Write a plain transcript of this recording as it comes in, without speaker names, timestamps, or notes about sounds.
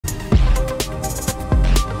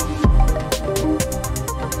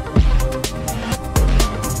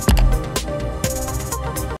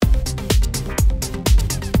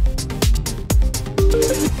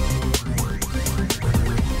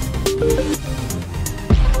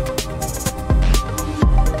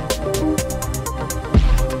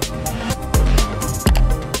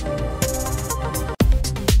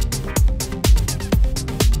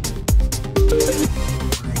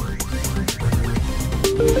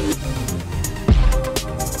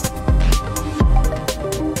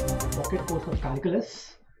Pocket course of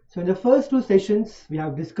calculus. So in the first two sessions, we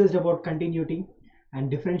have discussed about continuity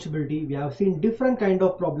and differentiability. We have seen different kind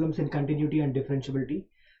of problems in continuity and differentiability.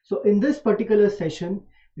 So in this particular session,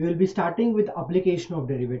 we will be starting with application of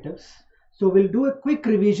derivatives. So we'll do a quick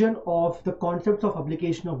revision of the concepts of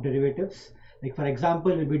application of derivatives. Like for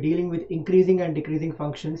example, we'll be dealing with increasing and decreasing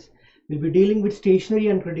functions. We'll be dealing with stationary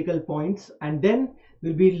and critical points, and then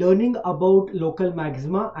we'll be learning about local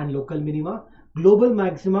maxima and local minima, global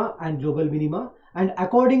maxima and global minima, and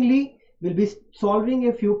accordingly we'll be solving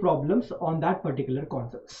a few problems on that particular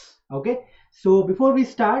concepts. Okay, so before we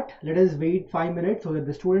start, let us wait 5 minutes so that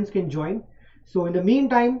the students can join. So in the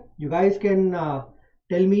meantime, you guys can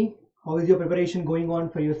tell me how is your preparation going on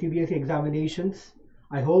for your CBSE examinations.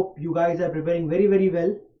 I hope you guys are preparing very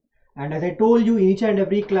well, and as I told you in each and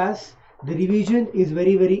every class, the revision is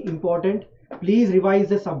very important. Please revise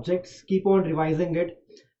the subjects, keep on revising it,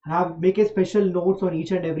 make a special notes on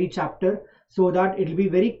each and every chapter so that it will be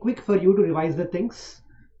very quick for you to revise the things.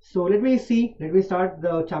 So let me start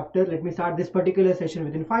the chapter. Let me start this particular session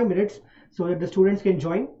within 5 minutes so that the students can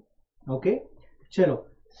join. Okay, chalo.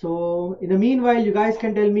 So in the meanwhile, you guys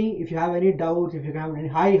can tell me if you have any doubts, if you have any.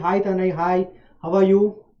 Hi Tanay, hi, how are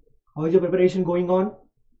you? How is your preparation going on?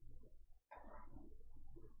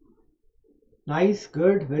 Nice,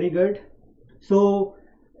 good, very good. So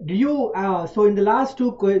do you so in the last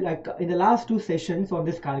two sessions on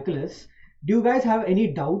this calculus, do you guys have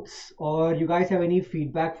any doubts or you guys have any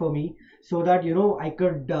feedback for me so that I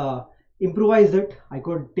could improvise it, I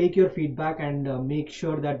could take your feedback and make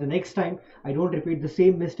sure that the next time I don't repeat the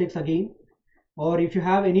same mistakes again? Or if you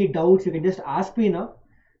have any doubts, you can just ask me now,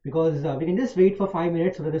 because we can just wait for 5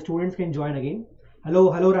 minutes so that the students can join again.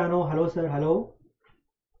 Hello Rano, hello sir, hello.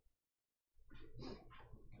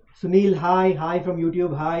 Sunil, hi from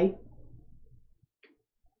YouTube, hi.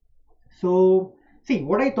 So see,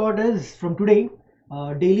 what I thought is from today,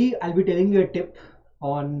 daily I'll be telling you a tip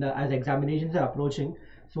on as examinations are approaching.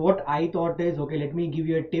 So what I thought is, okay, let me give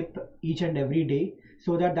you a tip each and every day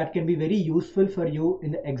so that can be very useful for you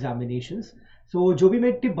in the examinations. So जो भी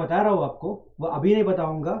मैं tip बता रहा हूँ आपको, वो अभी नहीं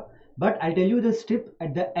बताऊंगा, but I'll tell you this tip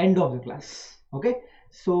at the end of the class. Okay.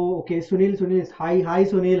 So okay, Sunil is hi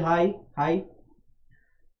Sunil, hi.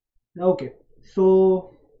 Okay,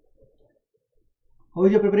 so how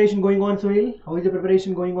is your preparation going on, Sunil? How is your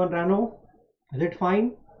preparation going on, Rano? Is it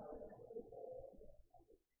fine?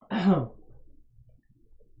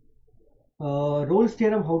 Rolle's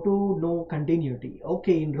theorem, how to know continuity.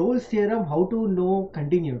 Okay, in Rolle's theorem, how to know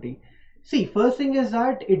continuity. See, first thing is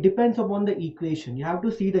that it depends upon the equation. You have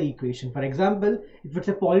to see the equation. For example, if it's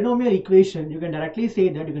a polynomial equation, you can directly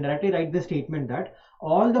write the statement that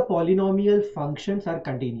all the polynomial functions are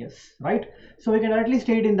continuous, right? So we can directly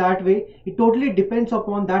state in that way. It totally depends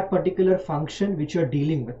upon that particular function which you're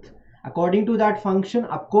dealing with. According to that function,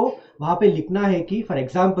 आपको वहाँ पे लिखना है कि, for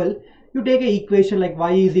example, you take an equation like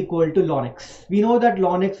y is equal to ln x. We know that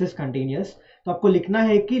ln x is continuous. तो आपको लिखना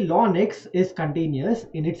है कि ln x is continuous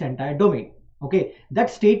in its entire domain. Okay, that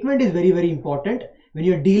statement is very important when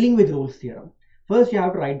you're dealing with Rolle's theorem. First, you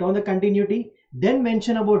have to write down the continuity, then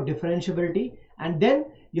mention about differentiability, and then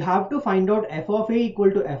you have to find out f of a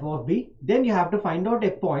equal to f of b. Then you have to find out a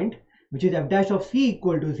point which is f dash of c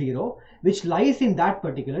equal to 0, which lies in that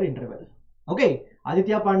particular interval. Okay,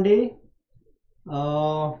 Aditya Pandey,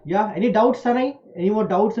 yeah, any doubts, Tanay? Any more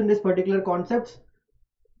doubts in this particular concepts?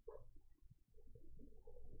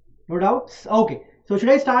 No doubts? Okay, so should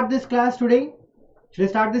I start this class today? Should I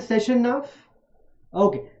start this session now?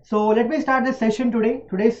 Okay, so let me start this session today.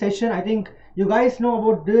 Today's session, I think you guys know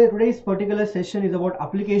about today's particular session is about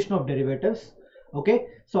application of derivatives. Okay,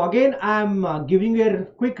 so again I'm giving you a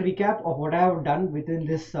quick recap of what I have done within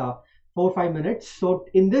this 4-5 minutes. So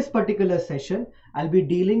in this particular session, I'll be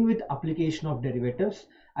dealing with application of derivatives.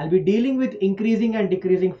 I'll be dealing with increasing and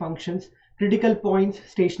decreasing functions, critical points,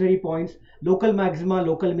 stationary points, local maxima,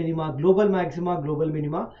 local minima, global maxima, global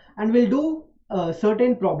minima, and we'll do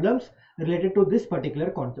certain problems related to this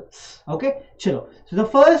particular concepts. Okay, chalo. So the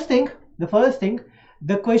first thing,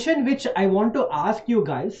 the question which I want to ask you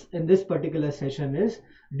guys in this particular session is,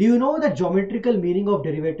 do you know the geometrical meaning of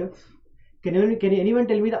derivative? Can anyone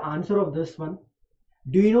tell me the answer of this one?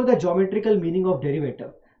 Do you know the geometrical meaning of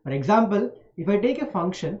derivative? For example, if I take a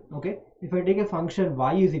function, okay, if I take a function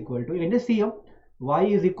y is equal to, you can just see here, y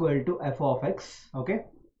is equal to f of x, okay.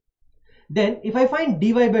 Then if I find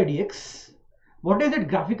dy by dx, what is it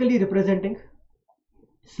graphically representing?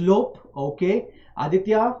 Slope, okay.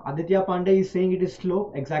 Aditya Pandey is saying it is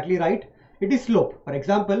slope, exactly right. It is slope. For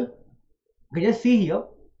example, you can just see here.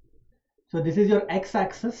 So this is your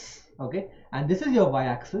x-axis, okay, and this is your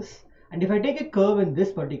y-axis. And if I take a curve in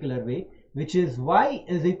this particular way, which is y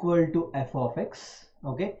is equal to f of x,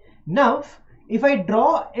 okay. Now, if I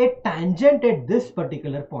draw a tangent at this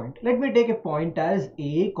particular point, let me take a point as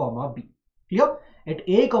a comma b. Clear? At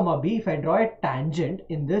a comma b, if I draw a tangent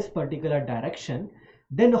in this particular direction,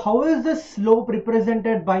 then how is the slope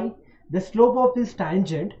represented by? The slope of this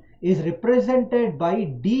tangent is represented by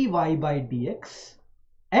dy by dx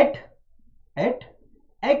at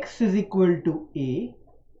x is equal to a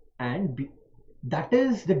and b. That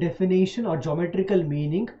is the definition or geometrical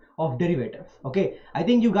meaning of derivative. Okay, I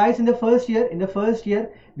think you guys in the first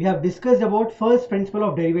year we have discussed about first principle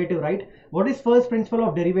of derivative, right? What is first principle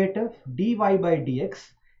of derivative? Dy by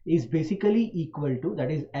dx is basically equal to,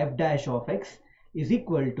 that is f dash of x is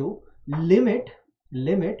equal to limit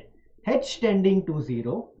h tending to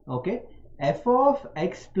 0, okay, f of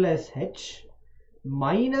x plus h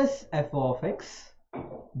minus f of x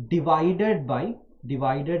divided by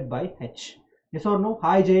h. Yes or no?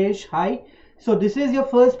 Hi Jayesh, hi. So this is your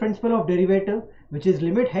first principle of derivative, which is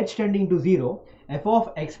limit h tending to 0, f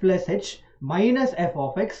of x plus h minus f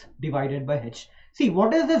of x divided by h. See,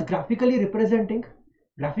 what is this graphically representing?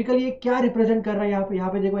 Graphically ये क्या represent कर रहा है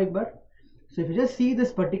यहाँ पे देखो एक बार. So if you just see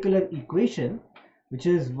this particular equation, which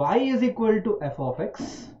is y is equal to f of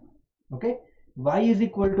x, okay, y is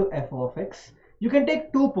equal to f of x. You can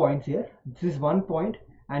take 2 points here. This is 1 point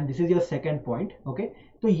and this is your second point, okay.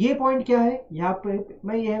 तो ये point क्या है? यहाँ पे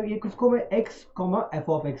मैं ये किसको मैं x, f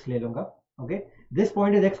of x ले लूँगा, okay. This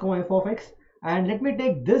point is x, f of x, and let me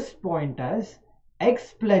take this point as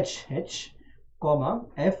x plus h,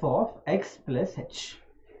 f of x plus h.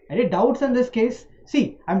 Any doubts in this case?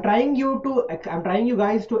 See, I'm trying you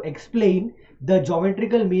guys to explain the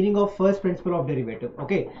geometrical meaning of first principle of derivative.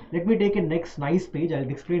 Okay, let me take a next nice page. I'll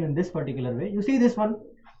explain in this particular way. You see this one?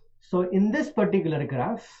 So in this particular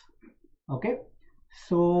graph, okay,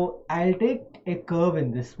 so I'll take a curve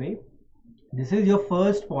in this way. This is your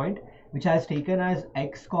first point, which has taken as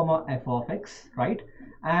x, f of x, right?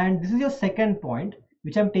 And this is your second point,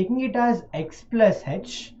 which I'm taking it as x plus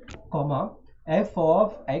h, f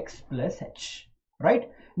of x plus h,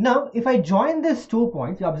 right? Now, if I join these 2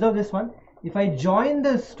 points, you observe this one. If I join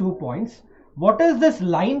these 2 points, what is this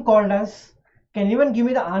line called as? Can anyone give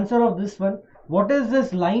me the answer of this one? What is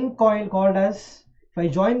this line called as? If I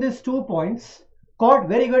join these 2 points, chord,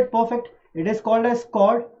 very good, perfect. It is called as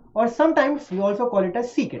chord, or sometimes we also call it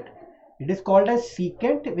as secant. It is called as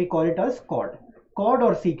secant, we call it as chord. Chord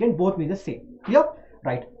or secant both mean the same. Clear?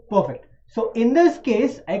 Right, perfect. So in this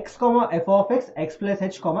case, x, f of x, x plus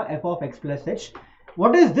h, f of x plus h.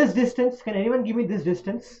 What is this distance? Can anyone give me this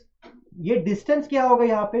distance? ये distance क्या होगा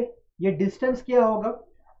यहाँ पे? ये distance क्या होगा?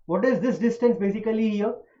 What is this distance basically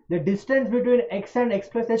here? The distance between x and x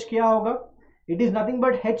plus h क्या होगा? It is nothing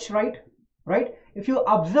but h, right? Right? If you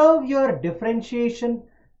observe your differentiation,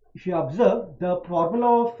 if you observe the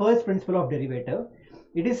formula of first principle of derivative,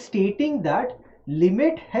 it is stating that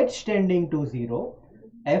limit h tending to 0,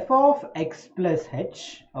 f of x plus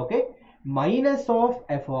h, okay, minus of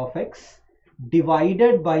f of x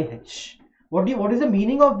divided by h. What is the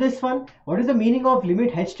meaning of this one? What is the meaning of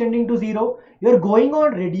limit h tending to 0? You're going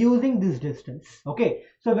on reducing this distance, okay.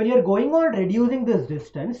 So when you're going on reducing this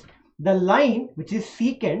distance, the line which is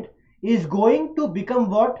secant is going to become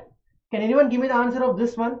what? Can anyone give me the answer of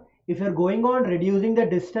this one? If you're going on reducing the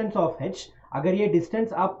distance of h, अगर ये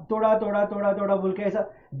distance आप थोड़ा बोल के ऐसा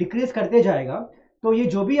decrease करते जाएगा, तो ये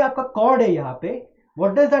जो भी आपका chord है यहाँ पे,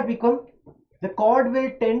 what does that become? The chord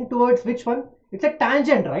will tend towards which one? It's a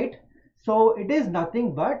tangent, right? So it is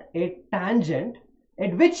nothing but a tangent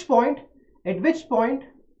at which point?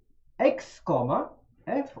 X,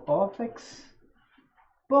 f of x.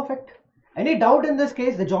 Perfect. Any doubt in this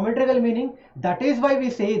case? The geometrical meaning? That is why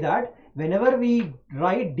we say that whenever we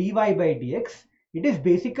write dy by dx, it is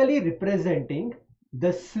basically representing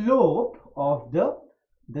the slope of the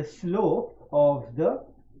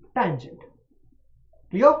tangent.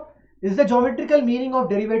 Clear? Is the geometrical meaning of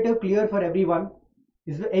derivative clear for everyone?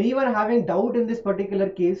 Is there anyone having doubt in this particular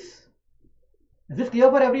case? Is this clear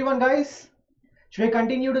for everyone, guys? Should I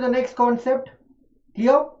continue to the next concept?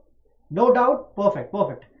 Clear? No doubt? Perfect.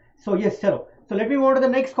 So yes, chalo. So let me move on to the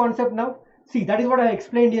next concept now. See, that is what I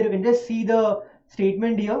explained here. You can just see the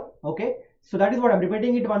statement here. Okay. So that is what I'm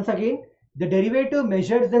repeating it once again. The derivative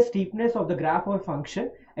measures the steepness of the graph or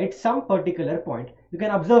function at some particular point. You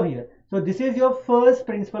can observe here. So this is your first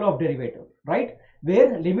principle of derivative, right?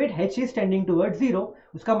 Where limit h is tending towards 0.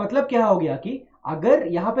 उसका मतलब क्या हो गया कि अगर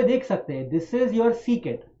यहाँ पे देख सकते हैं, this is your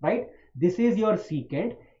secant, right? This is your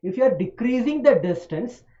secant. If you are decreasing the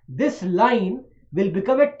distance, this line will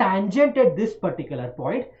become a tangent at this particular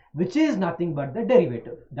point, which is nothing but the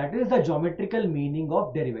derivative. That is the geometrical meaning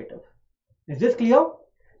of derivative. Is this clear?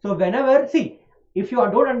 So whenever, see, if you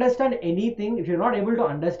don't understand anything, if you're not able to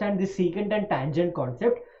understand this secant and tangent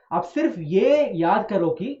concept, आप सिर्फ ये याद करो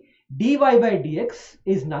कि dy by dx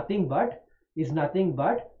is nothing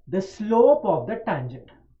but the slope of the tangent.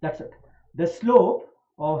 That's it. The slope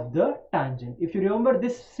of the tangent. If you remember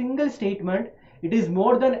this single statement, it is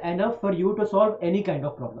more than enough for you to solve any kind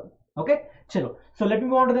of problem. Okay, chalo. So let me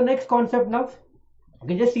move on to the next concept now. You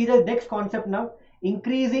can just see the next concept now.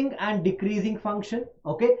 Increasing and decreasing function.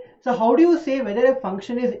 Okay, so how do you say whether a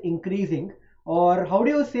function is increasing or how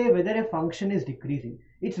do you say whether a function is decreasing?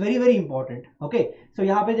 It's very, very important. Okay, so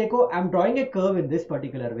यहाँ पे देखो, I'm drawing a curve in this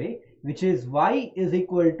particular way, which is y is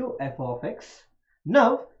equal to f of x.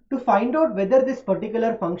 Now, to find out whether this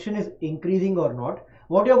particular function is increasing or not,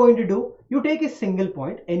 what you're going to do, you take a single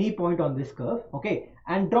point, any point on this curve, okay,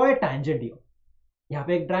 and draw a tangent here. यहाँ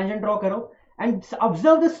पे एक tangent draw करो and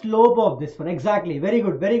observe the slope of this one. Exactly, very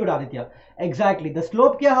good Aditya. Exactly, the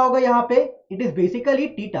slope क्या होगा यहाँ पे? It is basically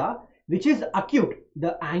theta, which is acute.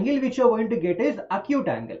 The angle which you're going to get is acute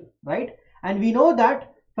angle, right? And we know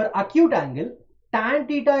that for acute angle, tan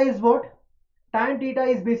theta is what? Tan theta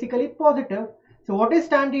is basically positive. So what is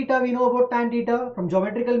tan theta? We know about tan theta from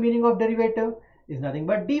geometrical meaning of derivative is nothing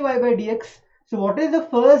but dy by dx. So what is the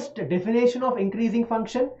first definition of increasing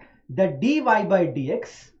function? The dy by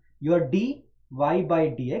dx, your dy by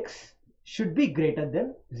dx should be greater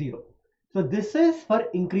than 0. So this is for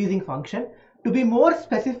increasing function. To be more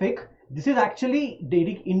specific, this is actually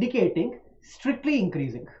indicating strictly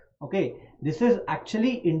increasing. Okay, this is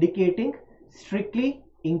actually indicating strictly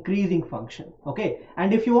increasing function. Okay,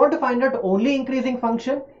 and if you want to find out only increasing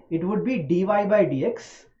function, it would be dy by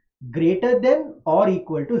dx greater than or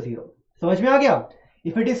equal to 0. समझ में आ गया?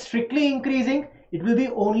 If it is strictly increasing, it will be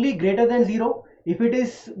only greater than 0. If it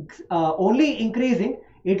is only increasing,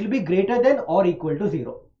 it will be greater than or equal to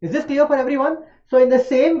 0. Is this clear for everyone? So in the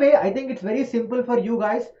same way, I think it's very simple for you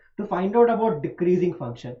guys to find out about decreasing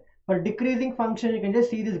function. For decreasing function, you can just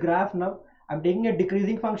see this graph now. I'm taking a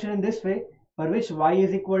decreasing function in this way, for which y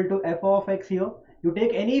is equal to f of x here. You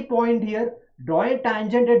take any point here, draw a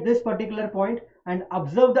tangent at this particular point and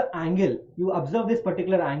observe the angle. You observe this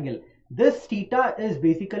particular angle. This theta is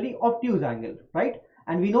basically obtuse angle, right?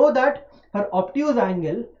 And we know that for obtuse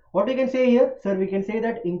angle, what we can say here, sir, we can say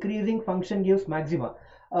that increasing function gives maxima.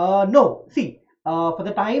 No, see, for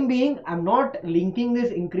the time being, I'm not linking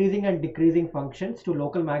this increasing and decreasing functions to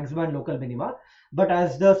local maxima and local minima. But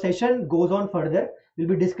as the session goes on further, we'll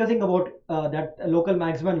be discussing about that local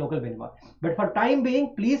maxima and local minima. But for time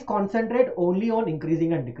being, please concentrate only on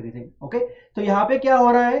increasing and decreasing. Okay. So यहाँ पे क्या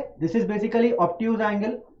हो रहा है? This is basically obtuse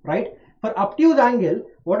angle, right? For obtuse angle,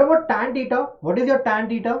 what about tan theta? What is your tan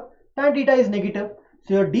theta? Tan theta is negative.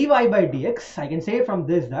 So your dy by dx, I can say from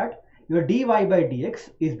this that your dy by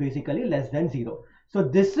dx is basically less than 0. So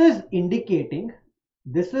this is indicating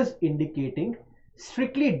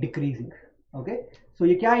strictly decreasing. Okay. So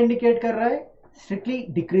ये क्या indicate कर रहा है?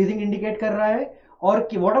 Strictly decreasing indicate कर रहा है. और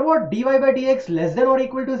what about dy by dx less than or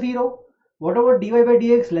equal to 0? What about dy by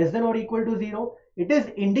dx less than or equal to 0? It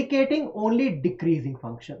is indicating only decreasing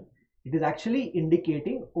function. It is actually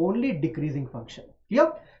indicating only decreasing function.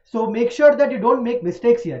 Clear? So make sure that you don't make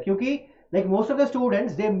mistakes here. Because like most of the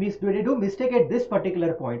students, they do mistake at this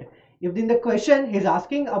particular point. If in the question he is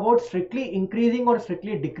asking about strictly increasing or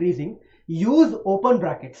strictly decreasing, use open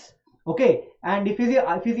brackets. Okay, and if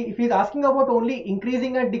he's asking about only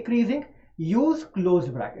increasing and decreasing, use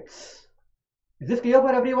closed brackets. Is this clear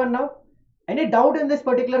for everyone now? Any doubt in this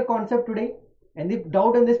particular concept today? Any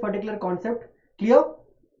doubt in this particular concept? Clear?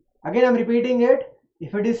 Again, I'm repeating it.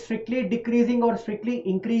 If it is strictly decreasing or strictly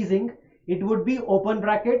increasing, it would be open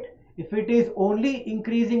bracket. If it is only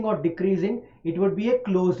increasing or decreasing, it would be a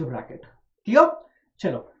closed bracket. Clear?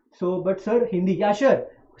 Chalo. So, but sir, Hindi, yeah, sure.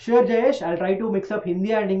 Sure, Jayesh, I'll try to mix up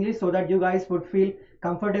Hindi and English so that you guys would feel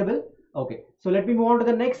comfortable. Okay, so let me move on to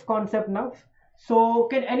the next concept now. So,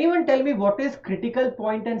 can anyone tell me what is critical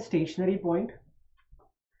point and stationary point?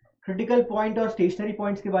 Critical point or stationary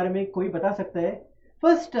points के बारे में कोई बता सकता है?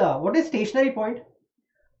 First, what is stationary point?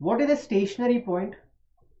 What is a stationary point?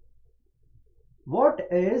 What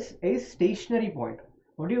is a stationary point?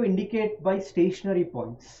 What do you indicate by stationary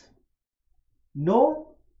points? No.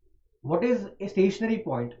 What is a stationary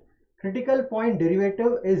point? Critical point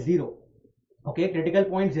derivative is 0. Okay, critical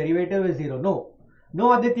point's derivative is 0.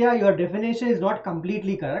 No Aditya, your definition is not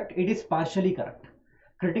completely correct. It is partially correct.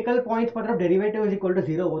 Critical points मतलब derivative is equal to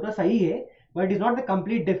 0 वो तो सही है, but it is not the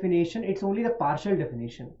complete definition. It's only the partial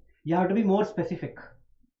definition. You have to be more specific.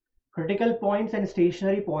 critical points and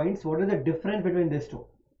stationary points, what is the difference between these two?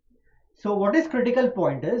 So what is critical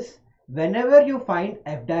point is, whenever you find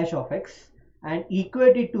f dash of x and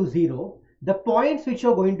equate it to 0, the points which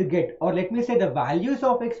you're going to get, or let me say the values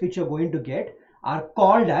of x which you're going to get, are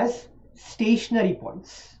called as stationary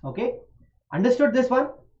points. Okay, understood this one?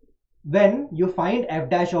 When you find f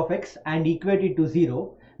dash of x and equate it to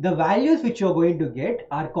 0, the values which you're going to get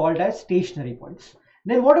are called as stationary points.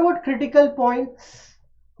 Then what about critical points?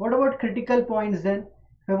 What about critical points then?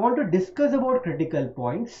 If I want to discuss about critical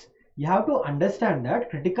points, you have to understand that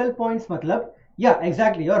critical points matlab, yeah,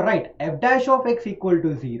 exactly, you're right, f dash of x equal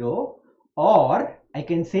to 0, or I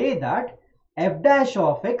can say that f dash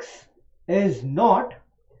of x is not,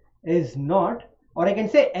 or I can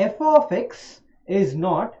say f of x is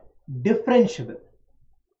not differentiable.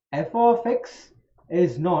 F of x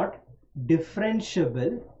is not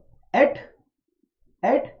differentiable at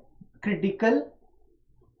critical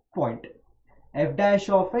point. F dash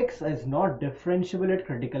of x is not differentiable at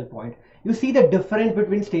critical point. You see the difference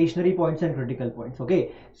between stationary points and critical points.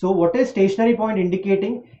 Okay, so what is stationary point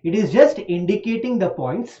indicating? It is just indicating the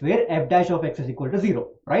points where f dash of x is equal to 0,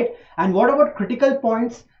 right? And what about critical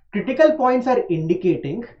points? Critical points are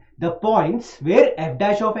indicating the points where f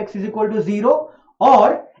dash of x is equal to 0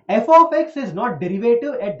 or f of x is not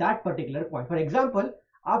derivative at that particular point. For example,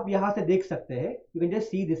 आप यहाँ से देख सकते हैं, you can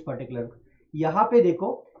just see this particular, यहाँ पे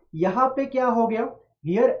देखो, यहाँ पे क्या हो गया,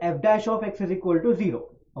 here f dash of x is equal to 0.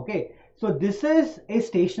 Okay, so this is a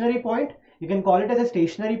stationary point. You can call it as a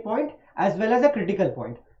stationary point as well as a critical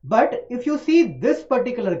point. But if you see this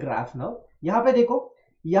particular graph now, यहाँ पे देखो,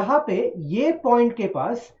 यहाँ पे ये point के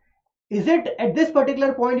पास, is it at this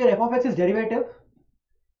particular point your f of x is derivative?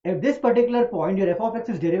 At this particular point your f of x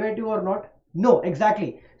is derivative or not? No,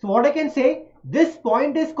 exactly. So what I can say, this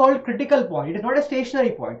point is called critical point. It is not a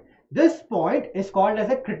stationary point. This point is called as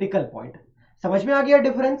a critical point. समझ में आ गया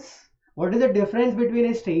difference? What is the difference between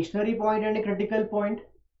a stationary point and a critical point?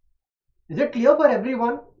 Is it clear for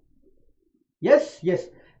everyone? Yes, yes.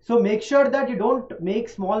 So make sure that you don't make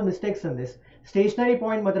small mistakes in this. Stationary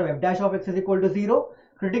point matlab f dash of x is equal to 0.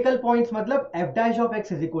 Critical points matlab f dash of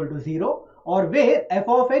x is equal to 0 or where f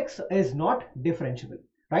of x is not differentiable,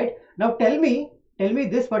 right? Now tell me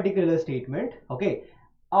this particular statement, okay?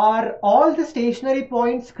 Are all the stationary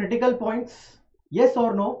points critical points? Yes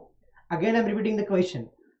or no? Again, I'm repeating the question.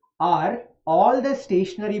 Are all the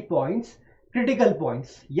stationary points critical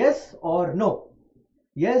points? Yes or no?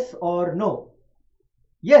 Yes or no?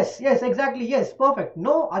 Yes, yes, exactly, yes, perfect.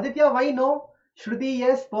 No, Aditya, why no? Shruti,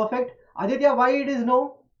 yes, perfect. Aditya, why it is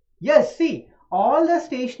no? Yes, see, all the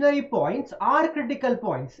stationary points are critical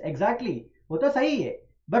points. Exactly. वो तो सही है.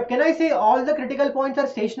 But can I say all the critical points are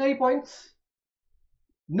stationary points?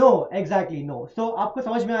 No, exactly no. So आपको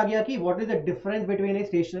समझ में आ गया कि what is the difference between a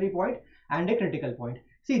stationary point and a critical point.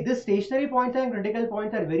 See, this stationary points and critical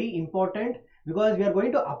points are very important because we are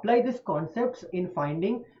going to apply these concepts in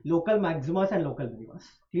finding local maximas and local minimas.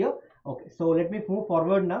 Clear? Okay, so let me move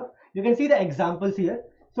forward now. You can see the examples here.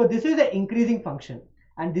 So this is an increasing function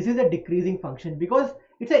and this is a decreasing function because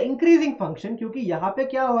it's an increasing function क्योंकि यहाँ पे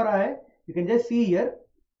क्या हो रहा है? You can just see here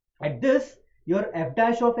at this your f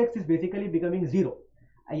dash of x is basically becoming 0.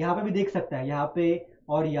 यहाँ पे भी देख सकता है, यहाँ पे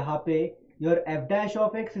और यहाँ पे your f dash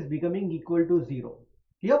of x is becoming equal to 0.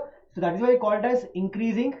 Clear? So that is why I called as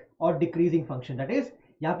increasing or decreasing function. That is,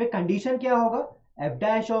 यहाँ पे condition क्या होगा? F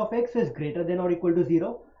dash of x is greater than or equal to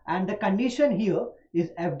 0, and the condition here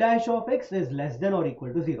is f dash of x is less than or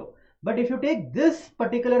equal to 0. But if you take this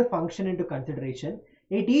particular function into consideration,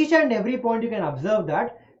 at each and every point you can observe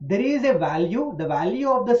that there is a value, the value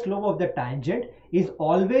of the slope of the tangent is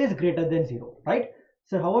always greater than 0, right?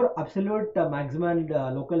 So how are absolute maxima and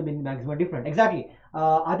local maxima different? Exactly.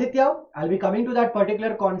 Aditya, I'll be coming to that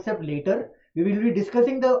particular concept later. We will be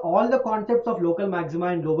discussing all the concepts of local maxima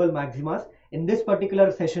and global maximas in this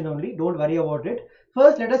particular session only. Don't worry about it.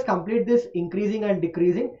 First, let us complete this increasing and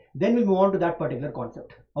decreasing. Then we'll move on to that particular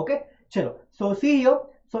concept. Okay? Chalo. So see here.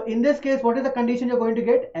 So in this case, what is the condition you're going to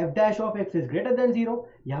get? F dash of x is greater than 0.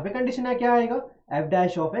 यहाँ पे condition है क्या आएगा? F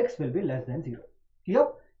dash of x will be less than 0. Clear?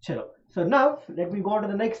 Chalo. So now let me go on to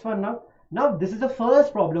the next one now. Now this is the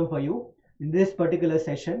first problem for you in this particular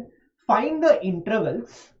session. Find the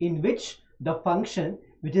intervals in which the function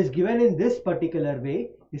which is given in this particular way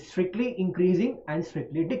is strictly increasing and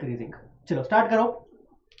strictly decreasing. Chalo, start karo.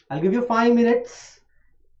 I'll give you 5 minutes.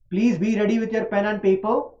 Please be ready with your pen and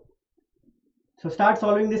paper. So start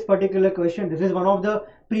solving this particular question. This is one of the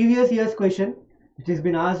previous year's question which has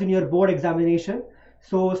been asked in your board examination.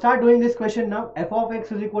 So start doing this question now. F of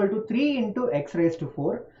x is equal to 3 into x raised to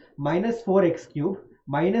 4 minus 4x cube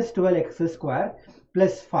minus 12x square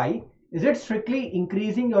plus 5, is it strictly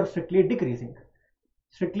increasing or strictly decreasing?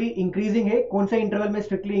 Strictly increasing है, कौन से interval में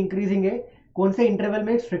strictly increasing है, कौन से interval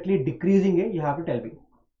में strictly decreasing है, you have to tell me.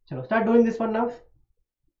 चलो start doing this one now.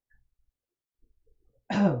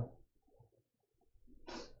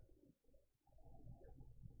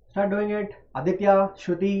 Start doing it. Aditya,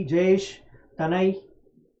 Shruti, Jayesh, Tanay.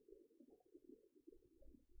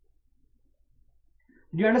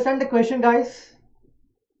 Do you understand the question, guys?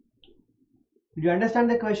 Do you understand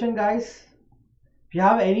the question, guys? If you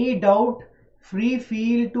have any doubt, free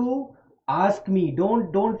feel to ask me.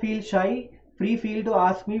 Don't feel shy. Free feel to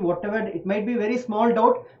ask me whatever. It might be very small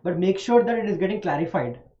doubt, but make sure that it is getting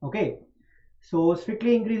clarified. Okay. So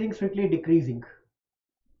strictly increasing, strictly decreasing.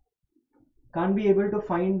 Can't be able to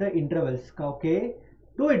find the intervals. Okay.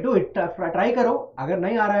 Do it. Try करो. अगर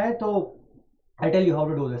नहीं आ रहा है तो I'll tell you how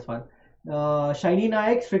to do this one. Shiny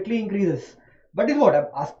Nayak strictly increases. But is what I've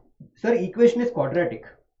asked. Sir, equation is quadratic.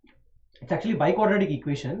 It's actually biquadratic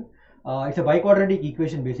equation. It's a biquadratic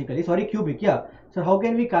equation basically. Sorry, cubic. Yeah. So how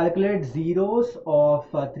can we calculate zeros of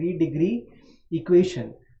 3 degree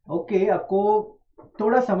equation? Okay, आपको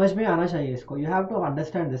थोड़ा समझ में आना चाहिए इसको. You have to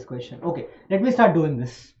understand this question. Okay, let me start doing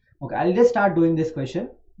this. Okay, I'll just start doing this question.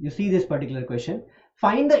 You see this particular question.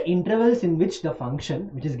 Find the intervals in which the function,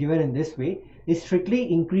 which is given in this way, is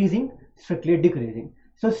strictly increasing, strictly decreasing.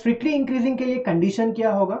 So strictly increasing के लिए condition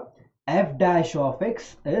क्या होगा? F dash of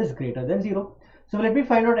x is greater than 0. So let me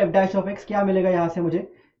find out f dash of x. क्या मिलेगा यहाँ से मुझे?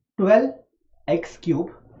 12x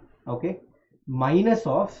cube, okay, minus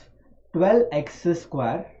of 12x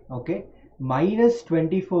square, okay, minus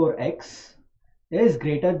 24x is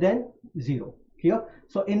greater than 0. Here.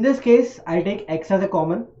 So in this case, I'll take x as a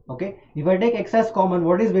common. Okay. If I take x as common,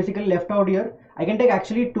 what is basically left out here? I can take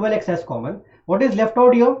actually 12x as common. What is left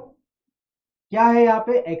out here? क्या है यहाँ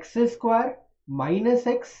पे? X square minus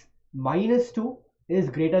x minus 2 is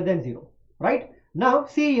greater than 0. Right? Now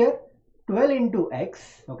see here, 12 into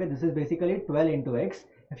x. Okay. This is basically 12 into x.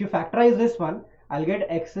 If you factorize this one, I'll get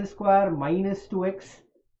x square minus 2x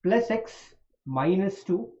plus x minus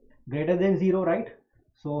 2 greater than 0. Right?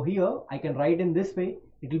 So here I can write in this way,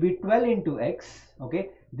 it will be 12 into x, okay.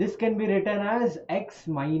 This can be written as x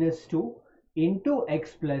minus 2 into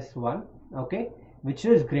x plus 1, okay, which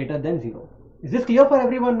is greater than 0. Is this clear for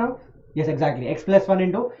everyone now? Yes, exactly. X plus 1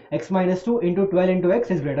 into x minus 2 into 12 into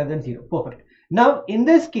x is greater than 0. Perfect. Now in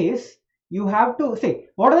this case, you have to say,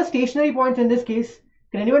 what are the stationary points in this case?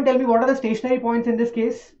 Can anyone tell me what are the stationary points in this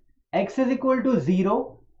case? X is equal to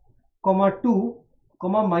 0, 2,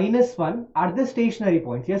 minus 1 are the stationary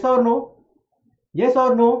points. Yes or no? Yes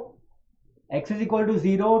or no? X is equal to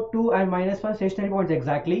 0, 2 and minus 1 stationary points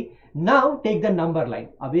exactly. Now take the number line.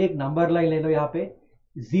 अभी एक number line ले लो यहाँ पे.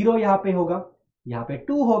 0 यहाँ पे होगा, यहाँ पे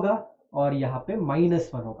 2 होगा और यहाँ पे minus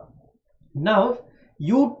 1 होगा. Now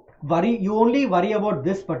you only worry about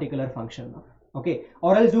this particular function now. Okay,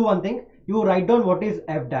 or else do one thing. You write down what is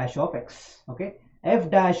f dash of x. Okay, f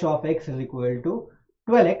dash of x is equal to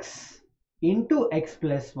 12x into x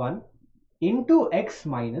plus 1 into x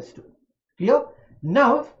minus 2. Clear?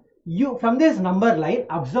 Now you from this number line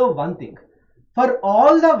observe one thing. For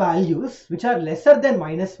all the values which are lesser than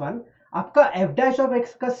minus 1, आपका f dash of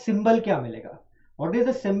x का symbol क्या मिलेगा? What is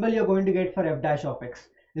the symbol you're going to get for f dash of x?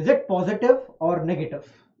 Is it positive or negative?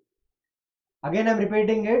 Again I'm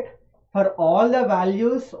repeating it. For all the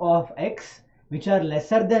values of x which are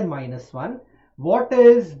lesser than minus 1, what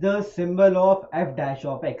is the symbol of f dash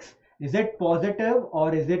of x? Is it positive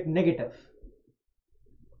or is it negative?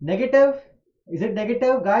 Negative? Is it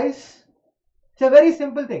negative, guys? It's a very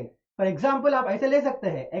simple thing. For example, आप ऐसे ले सकते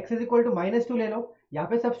हैं, x is equal to minus 2 ले लो, यहाँ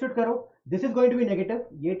पे substitute करो, this is going to be negative,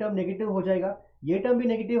 ये term negative हो जाएगा, ये term भी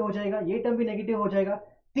negative हो जाएगा, ये term भी negative हो जाएगा,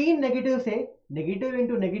 3 negative से negative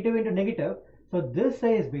into negative into negative, so this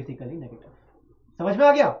is basically negative. समझ में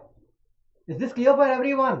आ गया? Is this clear for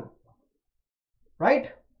everyone?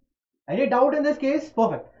 Right? Any doubt in this case?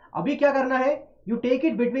 Perfect. अभी क्या करना है? You take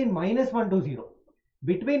it between minus 1 to 0.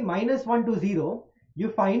 Between minus 1 to 0, you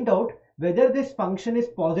find out whether this function is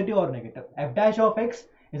positive or negative. F dash of x,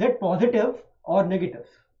 is it positive or negative?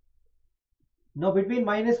 Now between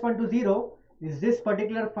minus 1 to 0, is this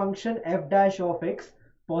particular function f dash of x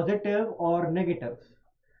positive or negative?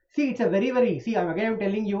 See, it's a very, see, I'm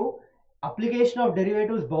telling you, application of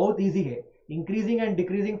derivatives बहुत easy है. Increasing and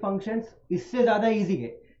decreasing functions इससे ज़्यादा easy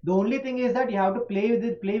है. The only thing is that you have to play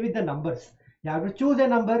with the numbers. You have to choose a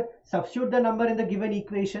number, substitute the number in the given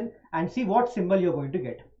equation and see what symbol you're going to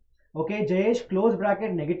get. Okay, Jayesh, close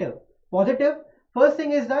bracket, negative. Positive, first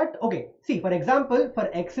thing is that, okay, see, for example, for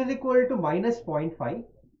x is equal to minus 0.5,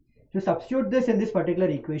 to substitute this in this particular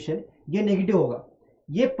equation, ये negative होगा.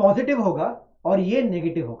 ये positive होगा और ये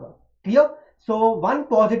negative होगा. Clear? So 1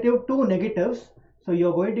 positive, 2 negatives, so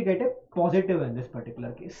you're going to get a positive in this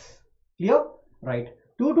particular case. Clear? Right.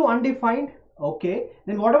 2 to undefined. Okay.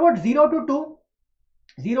 Then what about 0 to 2?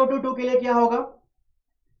 0 to 2 के लिए क्या होगा?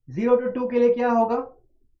 0 to 2 के लिए क्या होगा?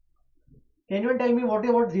 Can anyone tell me what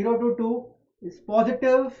about 0 to 2 is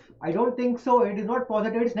positive? I don't think so. It is not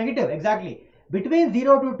positive, it's negative. Exactly. Between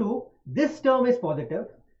 0 to 2, this term is positive,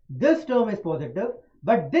 this term is positive,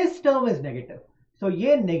 but this term is negative. So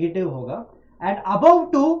ये negative होगा. And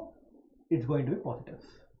above 2, it's going to be positive.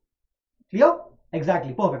 Clear?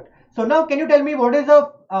 Exactly. Perfect. So now can you tell me what is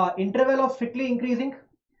the interval of strictly increasing?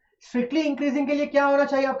 Strictly increasing के लिए क्या होना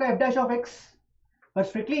चाहिए आपका f dash of x? For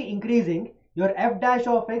strictly increasing, your f dash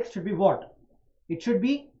of x should be what? It should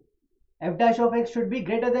be, f dash of x should be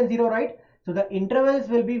greater than 0, right? So the intervals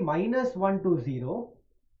will be minus 1 to 0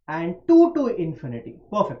 and 2 to infinity.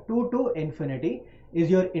 Perfect. 2 to infinity is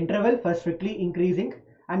your interval for strictly increasing.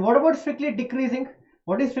 And what about strictly decreasing?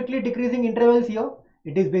 What is strictly decreasing intervals here?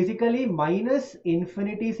 It is basically minus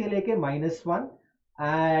infinity से लेके minus 1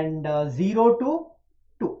 and 0 to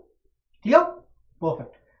 2. Clear?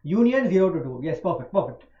 Perfect. Union 0 to 2. Yes, perfect,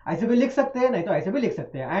 perfect. ऐसे भी लिख सकते हैं, नहीं तो ऐसे भी लिख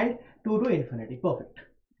सकते हैं. And 2 to infinity. Perfect.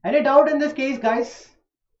 Any doubt in this case, guys?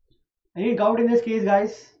 Any doubt in this case,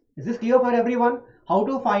 guys? Is this clear for everyone? How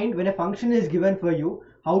to find when a function is given for you?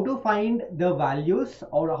 How to find the values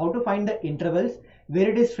or how to find the intervals where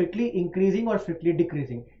it is strictly increasing or strictly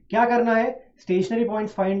decreasing. क्या करना है? Stationary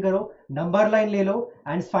points find करो, number line ले लो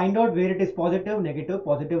and find out where it is positive, negative,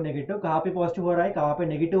 positive, negative. कहाँ पे positive हो रहा है, कहाँ पे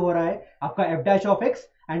negative हो रहा है, आपका f dash of x,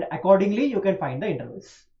 and accordingly you can find the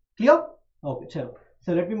intervals. Clear? Okay, चलो.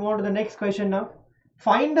 So let me move on to the next question now.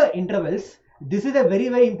 Find the intervals. This is a very,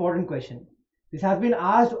 very important question. This has been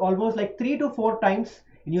asked almost like 3 to 4 times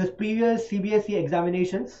in your previous CBSE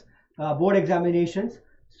examinations, board examinations.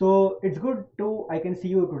 So it's good to, I can see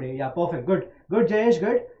you today. Yeah, perfect. Good. Good, Jayesh.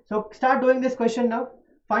 Good. So start doing this question now.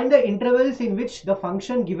 Find the intervals in which the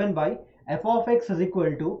function given by f of x is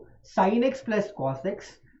equal to sin x plus cos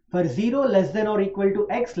x for 0 less than or equal to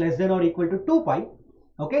x less than or equal to 2 pi.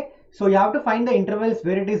 Okay. So you have to find the intervals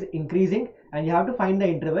where it is increasing and you have to find the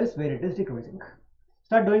intervals where it is decreasing.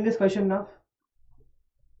 Start doing this question now.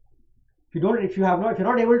 If you're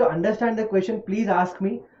not able to understand the question, please ask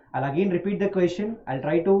me. I'll again repeat the question. I'll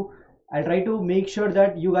try to make sure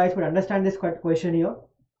that you guys could understand this question here.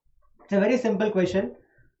 It's a very simple question,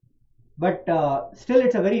 but still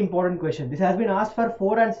it's a very important question. This has been asked for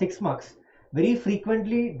 4 and 6 marks. Very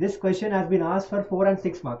frequently this question has been asked for 4 and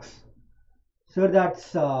 6 marks. So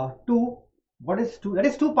that's 2. What is 2? That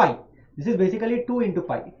is 2 pi. This is basically 2 into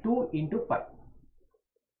pi. 2 into pi.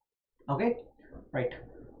 Okay, right.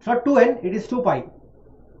 It's not 2n, it is 2 pi.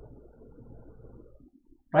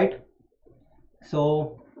 Right?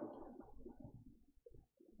 So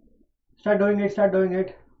start doing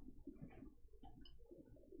it.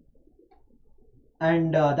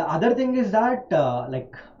 And the other thing is that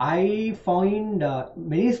like I find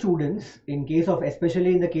many students in case of,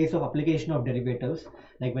 especially in the case of application of derivatives,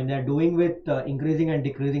 like when they are doing with increasing and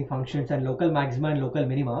decreasing functions and local maxima and local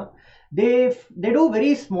minima, they do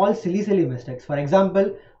very small silly mistakes. For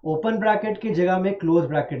example, open bracket की जगह में close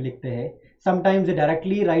bracket लिखते हैं. Sometimes they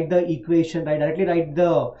directly write the equation, right? Directly write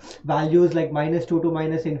the values like minus 2 to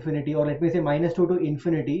minus infinity, or let me say minus 2 to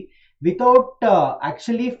infinity, without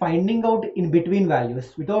actually finding out in between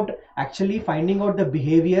values, without actually finding out the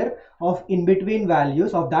behavior of in between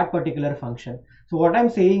values of that particular function. So what I'm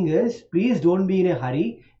saying is, please don't be in a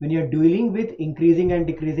hurry when you're dealing with increasing and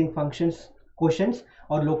decreasing functions questions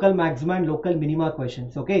or local maxima and local minima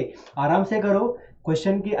questions. Okay, आराम से करो,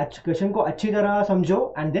 question को अच्छी तरह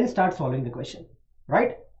समझो and then start solving the question,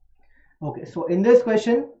 right? Okay, so in this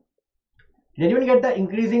question, did anyone get the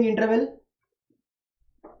increasing interval?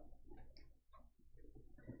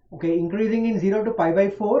 Okay, increasing in 0 to pi by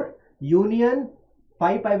 4, union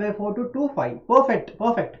 5 pi by 4 to 2 pi.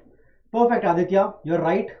 Perfect, Aditya, you're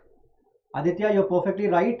right. Aditya, you're perfectly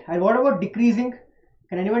right. And what about decreasing?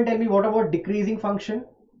 Can anyone tell me what about decreasing function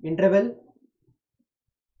interval?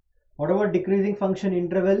 What about decreasing function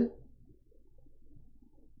interval?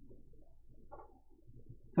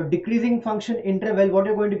 For decreasing function interval, what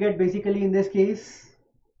you're going to get basically in this case?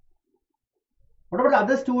 What about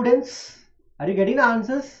other students? Are you getting the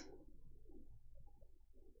answers?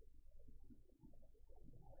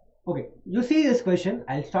 Okay, you see this question.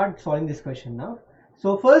 I'll start solving this question now.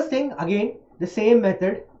 So first thing, again the same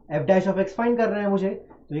method, f dash of x find करना है मुझे.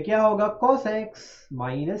 तो ये क्या होगा? Cos x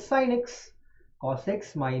minus sin x. Cos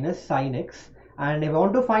x minus sin x. And if I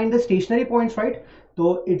want to find the stationary points, right?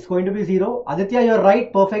 So it's going to be 0. Aditya, you're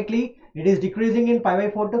right perfectly. It is decreasing in pi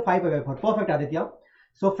by 4 to 5 pi by 4. Perfect, Aditya.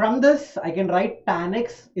 So from this, I can write tan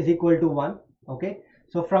x is equal to 1. Okay.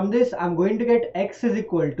 So from this, I'm going to get x is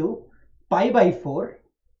equal to pi by 4.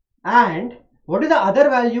 And what is the other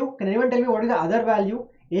value? Can anyone tell me what is the other value?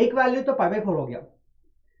 Ek value to pi by 4 ho gaya.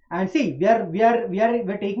 And see, we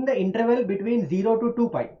are taking the interval between 0 to 2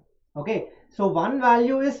 pi. Okay. So one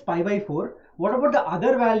value is pi by 4. What about the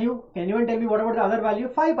other value? Can anyone tell me what about the other value?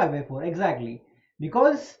 5 pi by 4. Exactly.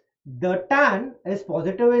 Because the tan is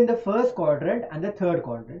positive in the first quadrant and the third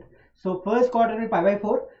quadrant. So first quadrant pi by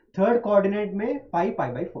 4, third coordinate mein 5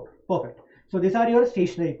 pi by 4. Perfect. So these are your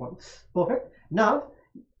stationary points. Perfect. Now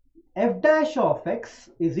f dash of x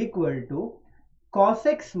is equal to cos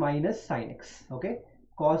x minus sin x. Okay.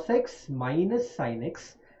 Cos x minus sin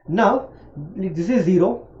x. Now this is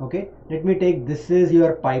 0. Okay. Let me take, this is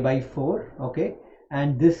your pi by 4. Okay.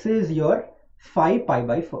 And this is your 5 pi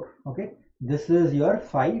by 4. Okay. This is your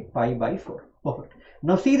 5 pi by 4. Perfect.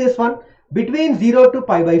 Now see this one, between 0 to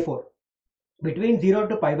pi by 4. Between 0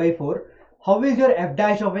 to pi by 4, how is your f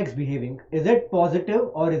dash of x behaving? Is it positive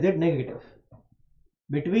or is it negative?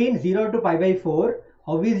 Between 0 to pi by 4,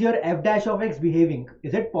 how is your f dash of x behaving?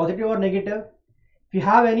 Is it positive or negative? If you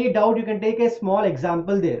have any doubt, you can take a small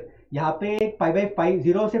example there. यहाँ पे pi by 5,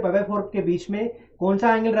 0 से pi by 4 के बीच में कौन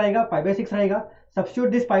सा angle रहेगा? Pi by 6 रहेगा.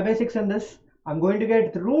 Substitute this pi by 6 in this. I'm going to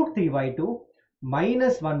get root 3 by 2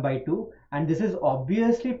 minus 1 by 2, and this is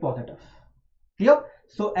obviously positive. Clear?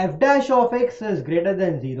 So f dash of x is greater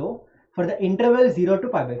than 0 for the interval 0 to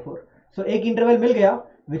pi by 4. So एक interval मिल गया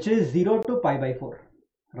which is 0 to pi by 4,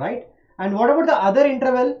 right? And what about the other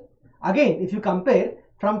interval? Again, if you compare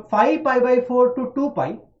from 5 pi by 4 to 2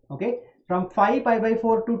 pi, okay, from 5 pi by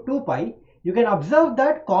 4 to 2 pi, you can observe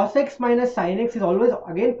that cos x minus sin x is always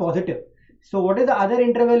again positive. So what is the other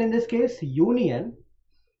interval in this case? Union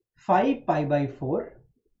 5 pi by 4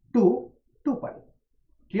 to 2 pi.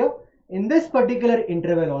 Clear? In this particular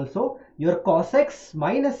interval also, your cos x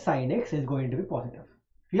minus sin x is going to be positive.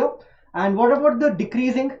 Clear? And what about the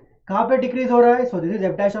decreasing? कहाँ पे decrease हो रहा है? So this is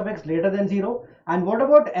f dash of x greater than 0. And what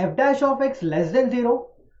about f dash of x less than 0?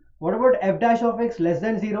 What about f dash of x less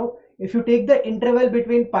than 0? If you take the interval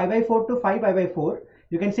between pi by 4 to 5 pi by 4,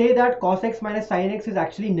 you can say that cos x minus sin x is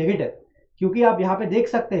actually negative. क्योंकि आप यहाँ पे देख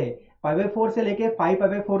सकते हैं pi by 4 से लेके 5 pi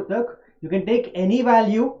by 4 तक, you can take any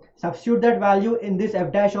value, substitute that value in this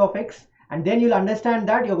f dash of x, and then you'll understand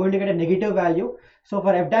that you're going to get a negative value. So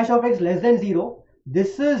for f dash of x less than 0,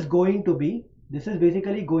 this is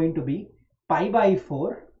basically going to be pi by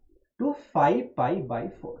 4 to 5 pi by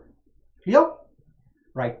 4. Clear?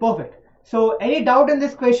 Right, perfect. So any doubt in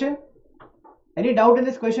this question? Any doubt in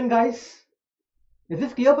this question, guys? Is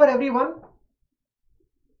this clear for everyone?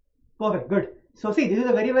 Perfect, good. So see, this is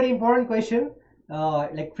a very, very important question.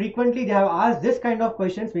 Like frequently they have asked this kind of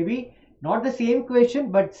questions, maybe not the same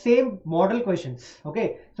question, but same model questions.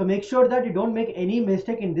 Okay, so make sure that you don't make any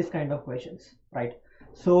mistake in this kind of questions, right?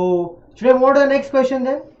 So should I move on to the next question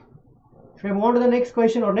then? Should I move on to the next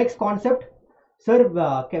question or next concept? Sir,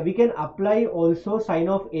 we can apply also sine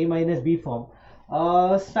of a minus b form.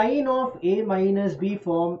 Sine of a minus b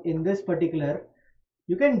form in this particular,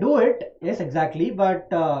 you can do it, yes, exactly, but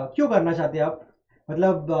क्यों करना चाहते हैं आप?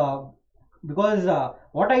 मतलब because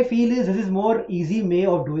what I feel is this is more easy way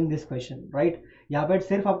of doing this question, right? यहाँ पर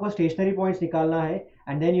सिर्फ आपको stationary points निकालना है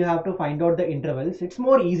and then you have to find out the intervals. It's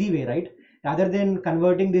more easy way, right? Rather than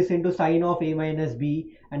converting this into sine of a minus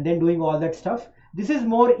b and then doing all that stuff. This is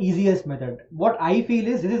more easiest method. What I feel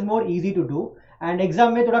is this is more easy to do and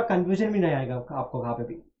exam में थोड़ा confusion भी नहीं आएगा आपको कहाँ पे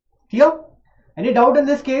भी. Clear? Any doubt in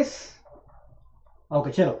this case?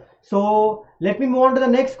 Okay, chalo. So let me move on to the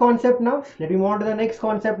next concept now. So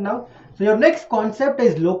your next concept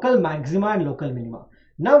is local maxima and local minima.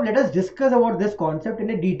 Now let us discuss about this concept in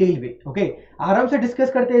a detailed way. Okay, आराम से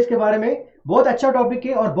discuss करते हैं इसके बारे में. बहुत अच्छा topic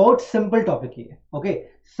है और बहुत simple topic है. Okay,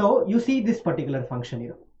 so you see this particular function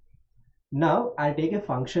here. Now I'll take a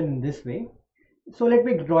function in this way. So let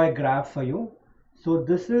me draw a graph for you. So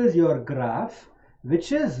this is your graph,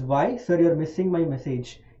 which is why, sir, you're missing my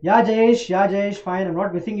message. Yeah, Jayesh, fine. I'm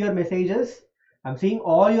not missing your messages. I'm seeing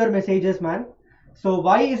all your messages, man. So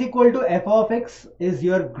y is equal to f of x is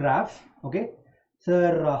your graph. Okay,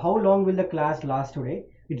 sir, how long will the class last today?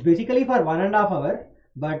 It's basically for 1.5 hours.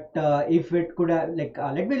 But if it could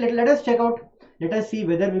let us check out. Let us see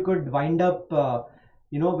whether we could wind up,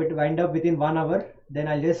 within 1 hour. Then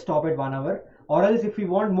I'll just stop at 1 hour. Or else, if we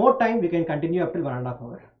want more time, we can continue up till 1.5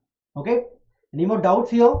 hours. Okay. Any more doubts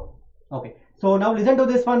here? Okay. So now listen to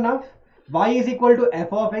this one now. Y is equal to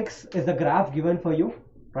f of x is the graph given for you,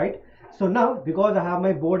 right? So now, because I have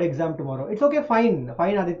my board exam tomorrow, it's okay, fine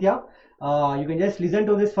Aditya, you can just listen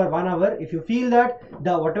to this for 1 hour. If you feel that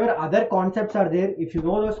the whatever other concepts are there, if you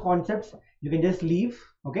know those concepts, you can just leave.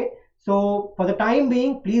 Okay, so for the time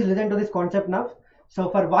being, please listen to this concept now. So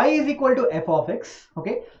for y is equal to f of x,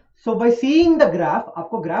 okay, so by seeing the graph,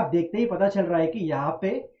 आपको graph देखते ही पता चल रहा है कि यहाँ पे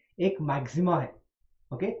एक maxima है.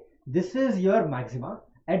 Okay, this is your maxima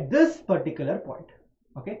at this particular point.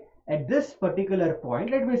 Okay, at this particular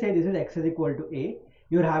point, let me say this is x is equal to a,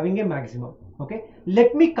 you're having a maximum. Okay,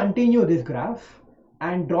 let me continue this graph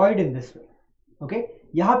and draw it in this way. Okay,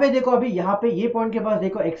 यहाँ पे देखो, अभी यहाँ पे ये point के पास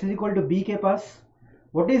देखो x is equal to b के पास,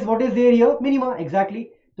 what is there here? Minima, exactly.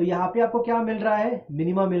 तो यहाँ पे आपको क्या मिल रहा है?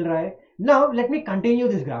 मिनिमा मिल रहा है. Now let me continue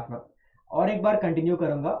this graph now. और एक बार कंटिन्यू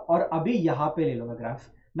करूंगा और अभी यहाँ पे ले लूंगा graph.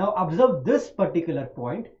 Now observe this particular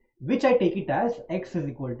point, which I take it as x is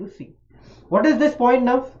equal to c. What is this point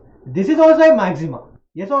now? This is also a maxima.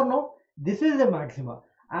 Yes or no? This is a maxima.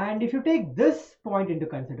 And if you take this point into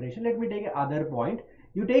consideration, let me take another point.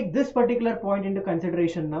 You take this particular point into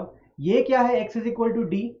consideration now. ये क्या है? X is equal to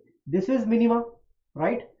d. This is minima,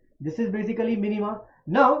 right? This is basically minima.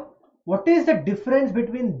 Now, what is the difference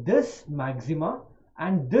between this maxima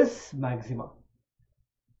and this maxima?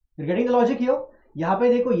 You're getting the logic here? यहाँ पे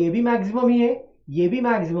देखो ये भी maximum ही है, ये भी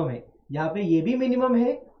मैक्सिमम है, यहाँ पे ये भी मिनिमम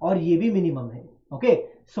है और ये भी मिनिमम है. Okay,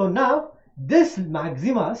 so now this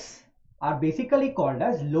Maximus are basically called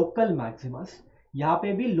as local Maximus. यहाँ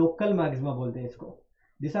पे भी लोकल मैक्सिमा बोलते हैं इसको.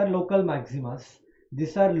 This are local Maximus,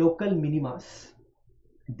 this are local minimus,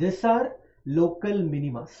 this are local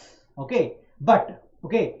minimus. Okay, but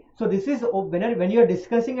okay, so this is when you are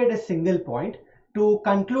discussing at a single point. To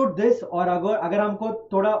conclude this, और अगर हमको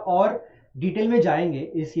थोड़ा और detail में जाएंगे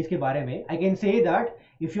इस चीज के बारे में, I can say that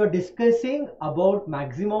if you are discussing about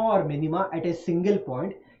maxima और minima eight a single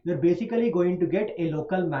point, you are basically going to get A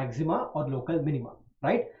local maxima और लोकल मिनिमा,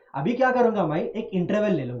 राइट. अभी क्या करूंगा मैं, एक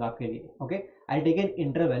इंटरवल ले लूंगा आपके लिए. Okay, I take an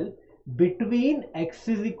interval between x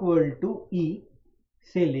is equal to e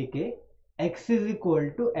से लेके x is equal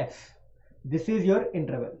to f. This is your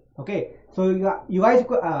interval. Okay, so you guys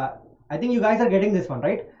I think you guys are getting this one,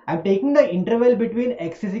 right? I'm taking the interval between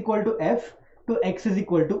x is equal to f to x is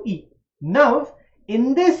equal to e. Now,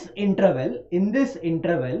 in this interval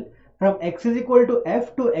from x is equal to f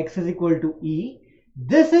to x is equal to e,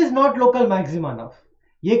 this is not local maxima now.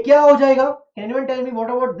 ये क्या हो जाएगा? Can anyone tell me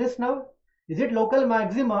what about this now? Is it local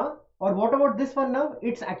maxima? Or what about this one now?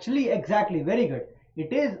 It's actually exactly, very good.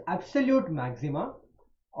 It is absolute maxima,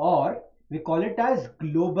 or we call it as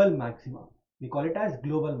global maxima. We call it as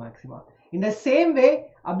global maxima. In the same way,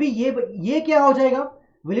 अभी ये क्या हो जाएगा?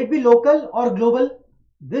 Will it be local or global?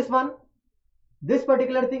 This one, this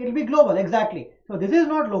particular thing, it will be global, exactly. So this is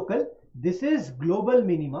not local. This is global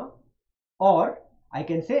minima, or I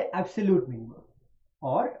can say absolute minima,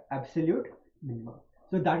 or absolute minima.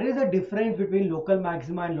 So that is the difference between local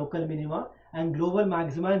maxima and local minima, and global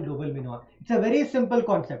maxima and global minima. It's a very simple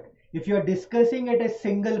concept. If you are discussing at a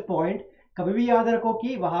single point, कभी भी याद रखो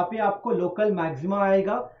कि वहां पे आपको local maxima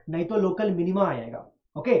आएगा, नहीं तो लोकल मिनिमा आएगा.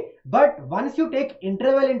 Okay, but once you take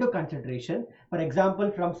interval into consideration, for example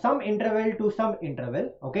from some interval to some interval,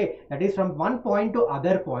 okay, that is from one point two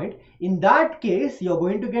other point, in that case you are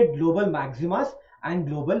going to get global maxima and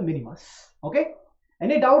global मिनिमास. Okay,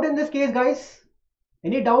 any doubt in this case guys?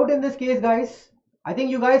 Any doubt in this case, guys? I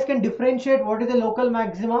think you guys can differentiate what is a local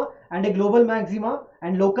maxima and a global maxima,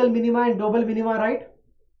 and local minima and global minima, right?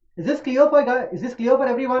 Is this clear for guys? Is this clear for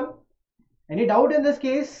everyone? Any doubt in this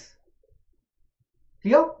case?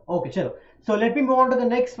 Clear? Okay, chalo. So let me move on to the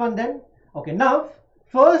next one then. Okay, now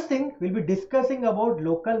first thing we'll be discussing about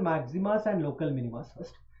local maximas and local minimas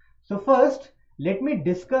first. So first, let me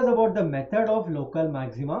discuss about the method of local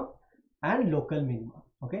maxima and local minima.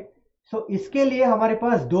 Okay. So इसके लिए हमारे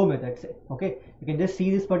पास दो methods है. Okay, you can just see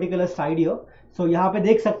this particular side here. सो यहाँ पे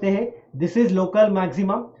देख सकते हैं, this is local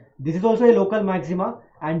maxima, this is also a local maxima,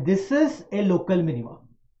 and this is a local minima.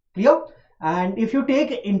 Clear? And if you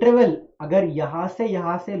take interval, अगर यहाँ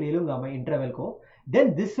से ले लूंगा मैं इंटरवल को,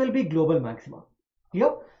 then this will be global maxima.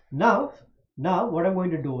 Clear? Now what I am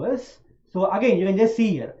going to do is, so again you can just see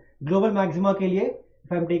here, global maxima के लिए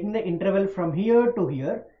if I am taking the interval from here to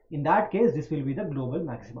here, in that case this will be the global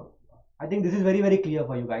maximum. I think this is very, very clear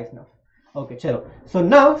for you guys now. Okay, chalo. So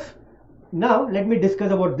now let me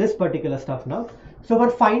discuss about this particular stuff now. So for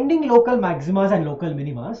finding local maximas and local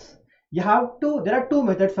minimas, there are two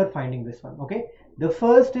methods for finding this one. Okay, the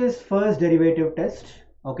first is first derivative test.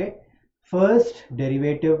 Okay, first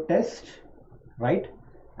derivative test, right?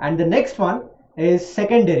 And the next one is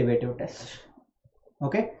second derivative test.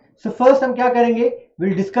 Okay, so first हम क्या करेंगे,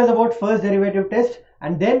 we'll discuss about first derivative test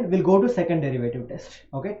and then we'll go to second derivative test.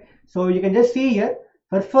 Okay, so you can just see here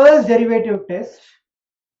for first derivative test.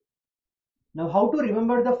 Now how to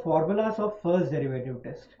remember the formulas of first derivative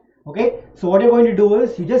test? Okay, so what you're going to do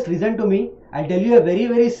is you just listen to me. I'll tell you a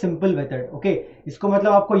very simple method. Okay, इसको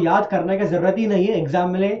मतलब आपको याद करने की जरूरत ही नहीं है.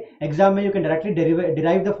 Exam में you can directly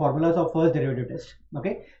derive the formulas of first derivative test.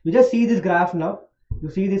 Okay, you just see this graph now.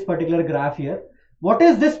 You see this particular graph here. What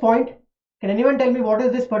is this point? Can anyone tell me what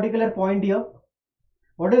is this particular point here?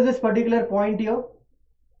 What is this particular point here?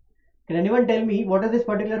 Can anyone tell me what is this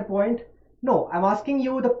particular point? No, I'm asking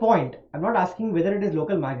you the point. I'm not asking whether it is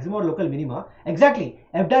local maxima or local minima. Exactly,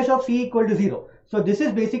 f dash of c equal to 0. So this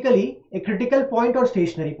is basically a critical point or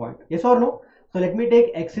stationary point. Yes or no? So let me take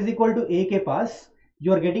x is equal to a ke paas.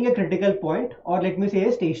 You are getting a critical point, or let me say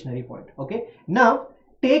a stationary point. Okay. Now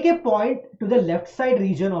take a point to the left side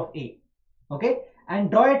region of A. Okay, and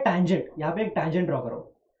draw a tangent. यहाँ पे एक tangent draw करो.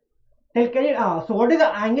 Can you, so what is the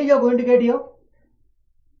angle you are going to get here?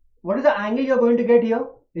 What is the angle you are going to get here?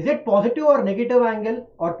 Is it positive or negative angle,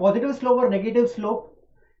 or positive slope or negative slope?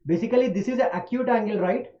 Basically this is an acute angle,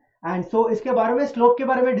 right? And so इसके बारे में slope के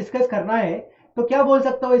बारे में discuss करना है तो क्या बोल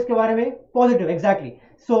सकता हूँ इसके बारे में? Positive, exactly.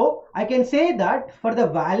 So I can say that for the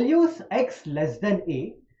values x less than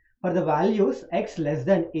a, for the values x less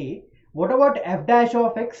than a, what about f dash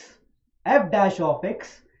of x? F dash of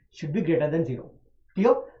x should be greater than 0.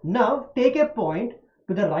 Clear? Now take a point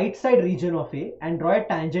to the right side region of A and draw a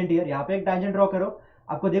tangent here. यहाँ पे एक tangent draw करो.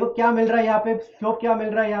 आपको देखो क्या मिल रहा है यहाँ पे, slope क्या मिल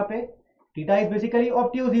रहा है यहाँ पे? Theta is basically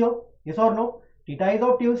obtuse here. Yes or no? Theta is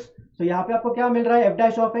obtuse. So यहाँ पे आपको क्या मिल रहा है? F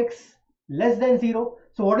dash of x less than 0.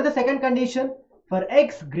 So what is the second condition? For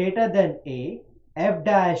x greater than a, f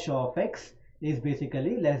dash of x is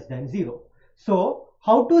basically less than 0. So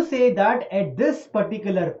how to say that at this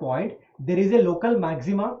particular point there is a local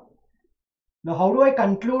maxima? Now how do I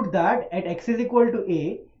conclude that at x is equal to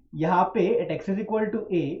a, यहाँ पे at x is equal to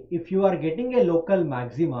a, if you are getting a local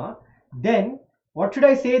maxima, then what should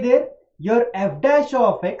I say there? Your f dash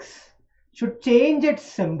of x should change its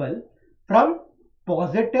symbol from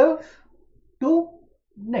positive to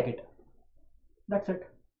negative. That's it.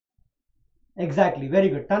 Exactly, very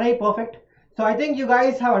good. Tanay, perfect. So I think you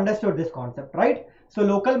guys have understood this concept, right? So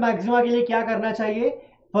local maxima के लिए क्या करना चाहिए?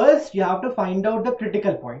 First you have to find out the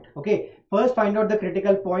critical point. Okay, first find out the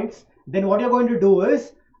critical points. Then what you're going to do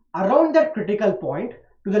is around that critical point,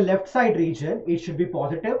 to the left side region it should be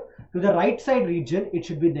positive, to the right side region it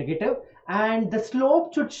should be negative, and the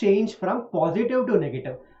slope should change from positive to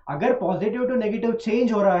negative. अगर positive to negative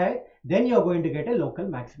change हो रहा है, then you are going to get a local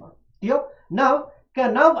maxima. Clear? Now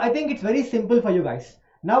I think it's very simple for you guys.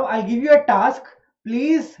 Now I'll give you a task.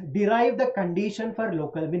 Please derive the condition for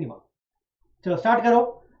local minima. चलो start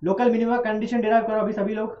करो. Local minima condition derive करो अभी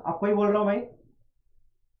सभी लोग. आपको ही बोल रहा हूं मैं.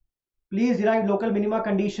 Please derive local minima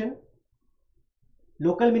condition.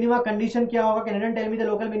 Local minima condition क्या होगा? Can anyone tell me the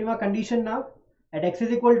local minima condition now? Eight x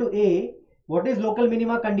is equal to a, what is local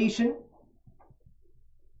minima condition?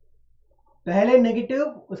 पहले नेगेटिव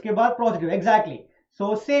उसके बाद positive. Exactly.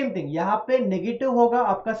 So same thing, यहाँ पे negative होगा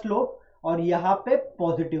आपका slope और यहाँ पे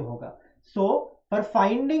पॉजिटिव होगा. So for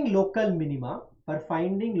finding local minima,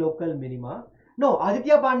 no,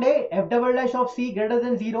 Aditya Pandey, f double dash of c greater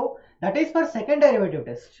than 0, that is for second derivative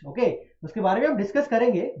test. Okay, उसके बारे में हम डिस्कस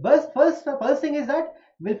करेंगे. बस first thing is that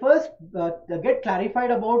we'll first get clarified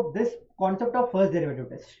about this concept of first derivative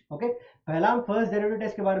test. Okay, पहला हम first derivative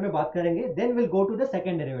test के बारे में बात करेंगे, then we'll go to the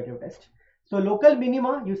second derivative test. So local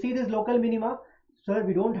minima, you see this local minima. Sir,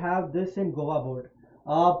 we don't have this in Goa board.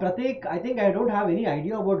 Pratik, I think I don't have any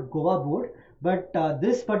idea about Goa board, but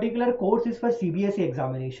this particular course is for CBSE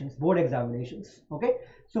examinations, board examinations. Okay,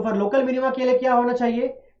 so for local minima के लिए क्या होना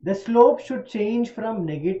चाहिए? The slope should change from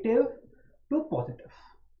negative to positive.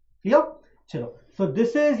 Clear? चलो, so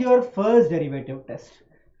this is your first derivative test.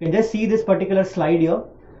 You can just see this particular slide here.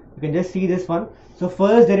 You can just see this one. So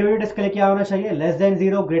first derivative test के लिए क्या होना चाहिए? Less than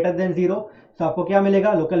 0, greater than 0. So आपको क्या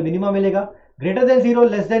मिलेगा? Local minima मिलेगा. Greater than 0,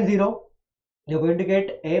 less than 0, you're going to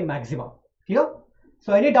get a maxima. Clear?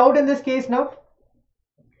 So any doubt in this case now?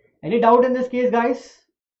 Any doubt in this case, guys?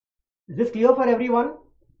 Is this clear for everyone?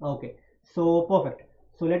 Okay, so perfect.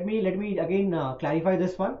 So let me again clarify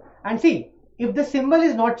this one and see if the symbol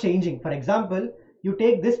is not changing. For example, you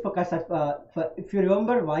take this if you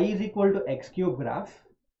remember y is equal to x cube graph.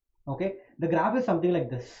 Okay, the graph is something like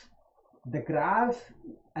this. The graph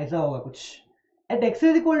ऐसा होगा कुछ. At x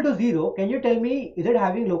is equal to 0, can you tell me, is it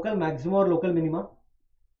having local maxima or local minima?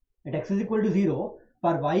 At x is equal to 0,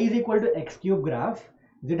 for y is equal to x cube graph,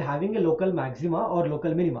 is it having a local maxima or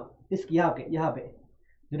local minima? इस यहाँ पे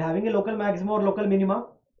is it having a local maxima or local minima?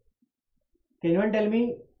 Can anyone tell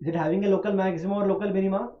me, is it having a local maxima or local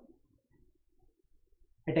minima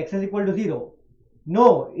at x is equal to 0?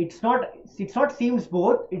 No, it's not seems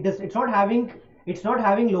both. It's not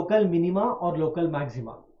having local minima or local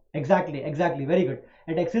maxima. Exactly, very good.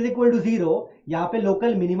 At x is equal to 0, यहाँ पे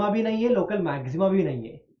local minima भी नहीं है, local maxima भी नहीं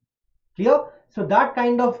है. Clear? So that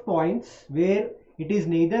kind of points where it is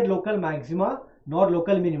neither local maxima nor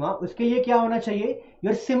local minima, उसके लिए क्या होना चाहिए?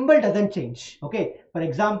 Your symbol doesn't change. Okay, for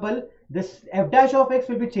example, this f dash of x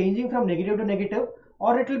will be changing from negative to negative,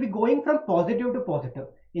 or it will be going from positive to positive.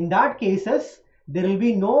 In that cases, there will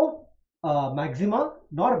be no maxima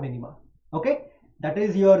nor minima. Okay, that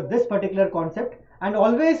is your this particular concept. And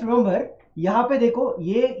always remember, यहाँ पे देखो,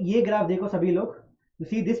 ये graph देखो सभी लोग. You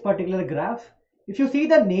see this particular graph. If you see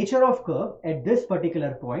the nature of curve at this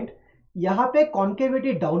particular point, यहाँ पे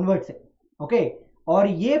concavity downwards है. Okay, और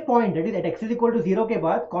ये point that is at x is equal to 0 के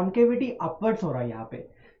बाद concavity upwards हो रहा है यहाँ पे.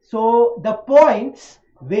 So the points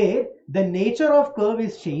where the nature of curve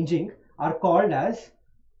is changing are called as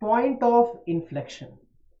point of inflection.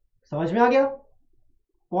 समझ में आ गया?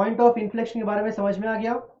 Point of inflection के बारे में समझ में आ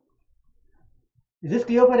गया? Is this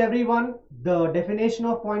clear for everyone? The definition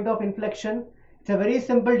of point of inflection? It's a very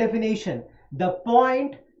simple definition. The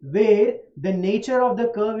point where the nature of the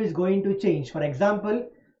curve is going to change. For example,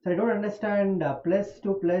 so I don't understand plus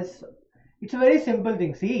to plus. It's a very simple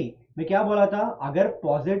thing. See, मैं क्या बोला था? अगर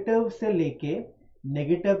positive से लेके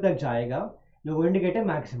negative तक जाएगा, you're going to get a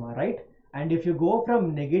maxima, right? And if you go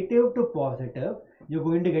from negative to positive, you're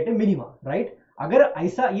going to get a minima, right? अगर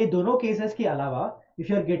ऐसा ये दोनों cases के अलावा, if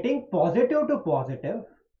you're getting positive to positive,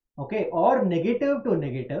 okay, or negative to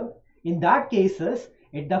negative, in that cases,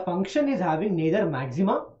 the function is having neither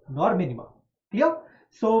maxima nor minima. Clear?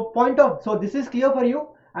 So this is clear for you.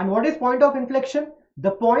 And what is point of inflection?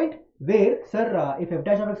 The point where, sir, if f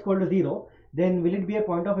dash of x equal to 0, then will it be a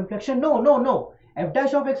point of inflection? No. F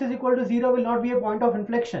dash of x is equal to 0 will not be a point of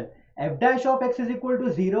inflection. F dash of x is equal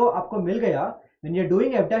to 0 आपको मिल गया. When you're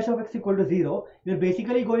doing f dash of x equal to 0, you're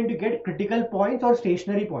basically going to get critical points or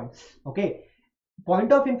stationary points. Okay.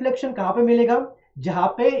 Point of inflection कहाँ पे मिलेगा? जहाँ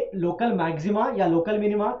पे local maxima या local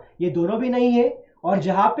minima ये दोनों भी नहीं है, और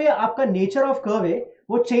जहाँ पे आपका nature of curve है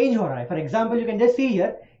वो change हो रहा है. For example, you can just see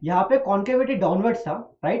here, यहाँ पे concavity downwards था,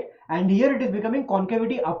 right? And here it is becoming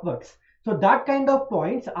concavity upwards. So that kind of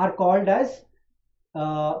points are called as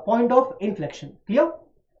point of inflection. Clear?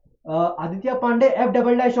 Aditya Pandey, f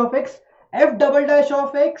double dash of x. F double dash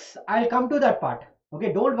of x, I'll come to that part.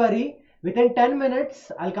 Okay, don't worry. Within 10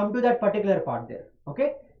 minutes, I'll come to that particular part there.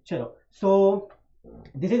 Okay, chalo. So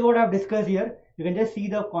this is what I've discussed here. You can just see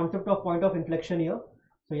the concept of point of inflection here.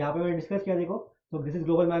 So यहाँ पे मैंने discuss किया देखो. So this is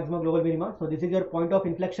global maxima, global minima. So this is your point of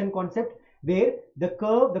inflection concept where the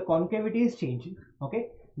curve, the concavity is changing. Okay.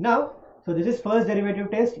 Now, so this is first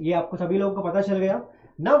derivative test. ये आपको सभी लोगों को पता चल गया.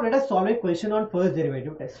 Now let us solve a question on first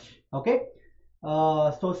derivative test. Okay.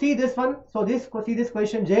 So see this one. So see this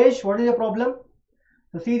question. Jayesh, what is your problem?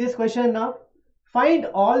 So see this question now. Find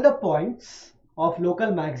all the points of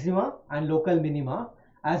local maxima and local minima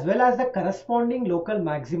as well as the corresponding local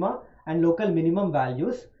maxima and local minimum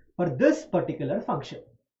values for this particular function.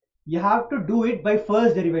 You have to do it by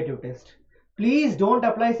first derivative test. Please don't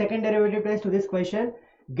apply second derivative test to this question.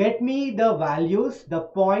 Get me the values, the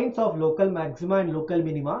points of local maxima and local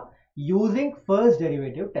minima using first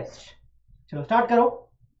derivative test. चलो start करो.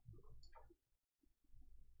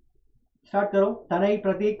 Tanay,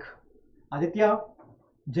 Pratik, Aditya,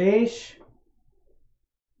 Jayesh.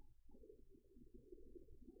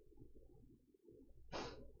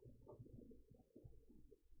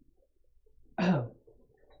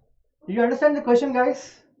 Do you understand the question,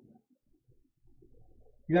 guys?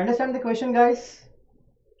 You understand the question, guys?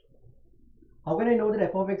 How can I know that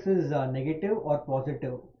f of x is negative or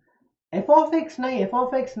positive? f of x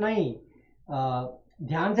नहीं.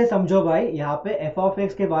 ध्यान से समझो भाई, यहाँ पे f of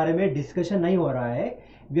x के बारे में डिस्कशन नहीं हो रहा है.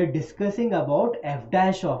 We are discussing about f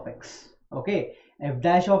dash of x. Okay, f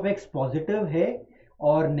dash of x positive है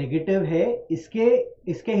और नेगेटिव है.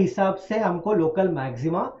 इसके हिसाब से हमको लोकल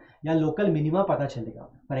मैक्सिमा या लोकल मिनिमा पता चलेगा.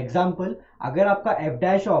 फॉर एग्जाम्पल, अगर आपका f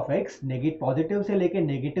dash of x positive से लेके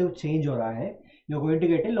नेगेटिव चेंज हो रहा है, you are going to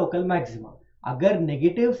get A local maxima. अगर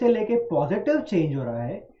नेगेटिव से लेके पॉजिटिव चेंज हो रहा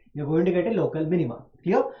है, you're going to get a local minima.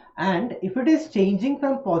 Clear? And if it is changing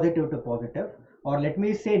from positive to positive, or let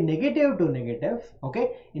me say negative to negative,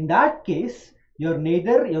 okay, in that case you're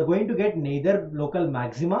going to get neither local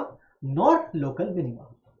maxima nor local minima.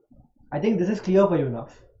 I think this is clear for you now.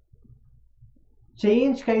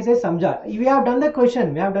 Change kaise samjha? We have done the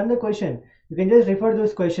question. You can just refer to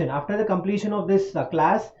this question after the completion of this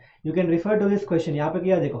class. You can refer to this question. यहाँ पे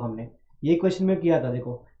किया देखो हमने. ये question में किया था,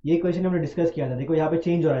 देखो ये क्वेश्चन हमने डिस्कस किया था, देखो यहाँ पे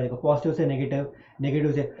चेंज हो रहा है, देखो पॉजिटिव से नेगेटिव,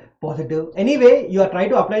 नेगेटिव से positive. Anyway you are try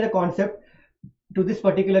to apply the concept to this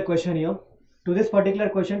particular question here, to this particular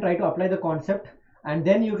question, try to apply the concept and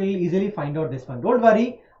then you will easily find out this one. Don't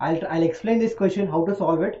worry, I'll explain this question how to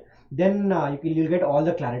solve it, then you'll get all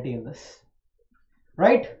the clarity in this,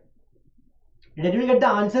 right? Did anyone get the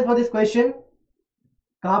answer for this question?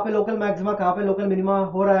 कहाँ पे local maxima, कहाँ पे local minima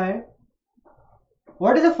हो रहा है?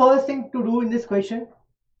 What is the first thing to do in this question?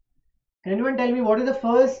 Can anyone tell me what is the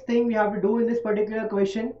first thing we have to do in this particular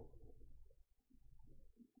question?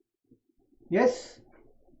 Yes,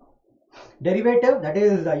 derivative, that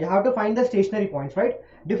is you have to find the stationary points, right?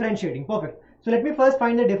 Differentiating, perfect. So let me first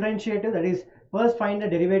find the differentiative, that is first find the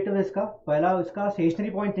derivative. इसका पहला उसका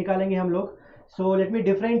stationary point निकालेंगे हम लोग. So let me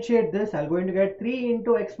differentiate this. I'm going to get 3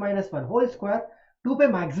 into x minus 1 whole square. 2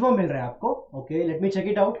 पे maximum मिल रहा है आपको. Okay, let me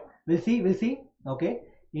check it out. We'll see. Okay,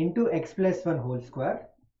 into x plus 1 whole square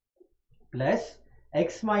plus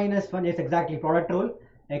x minus 1, yes exactly, product rule,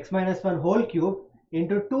 x minus 1 whole cube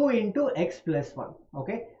into 2 into x plus 1.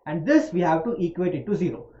 Okay, and this we have to equate it to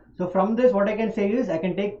 0. So from this what I can say is I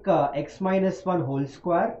can take x minus 1 whole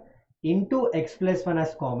square into x plus 1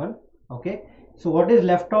 as common. Okay, so what is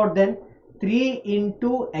left out then? 3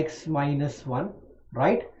 into x minus 1,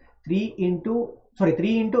 right? 3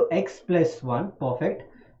 into x plus 1, perfect,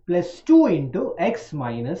 plus 2 into x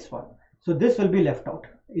minus 1. So this will be left out,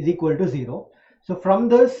 is equal to 0. So from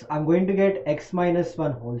this I'm going to get x minus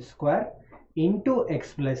 1 whole square into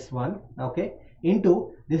x plus 1, okay,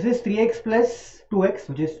 into this is 3x plus 2x,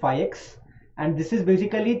 which is 5x, and this is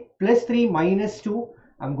basically plus 3 minus 2,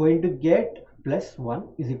 I'm going to get plus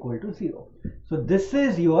 1 is equal to 0. So this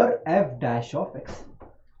is your f dash of x.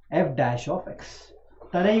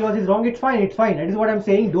 Tanay, yours is wrong. It's fine. That is what I'm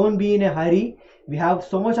saying. Don't be in a hurry. We have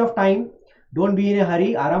so much of time. Don't be in a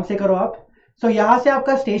hurry. आराम से करो आप. So यहाँ से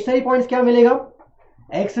आपका stationary points क्या मिलेगा?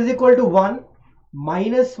 X is equal to 1,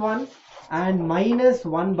 minus 1 and minus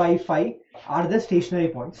 1 by 5 are the stationary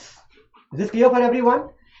points. Is this clear for everyone?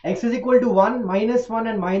 X is equal to 1, minus 1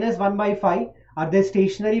 and minus 1 by 5 are the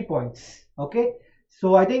stationary points. Okay,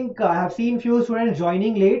 so I think I have seen few students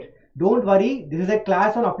joining late. Don't worry, this is a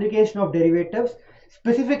class on application of derivatives.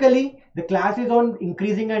 Specifically the class is on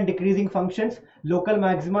increasing and decreasing functions, local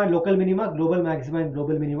maxima and local minima, global maxima and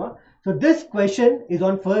global minima. So this question is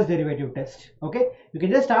on first derivative test. Okay, you can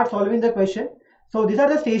just start solving the question. So these are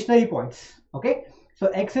the stationary points. Okay, so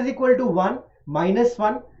x is equal to 1, minus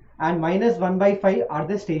 1 and minus 1 by 5 are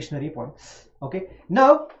the stationary points. Okay,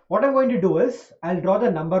 now what I'm going to do is I'll draw the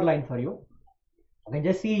number line for you. You can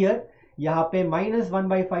just see here, यहाँ पे minus 1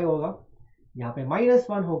 by 5 होगा, यहाँ पे minus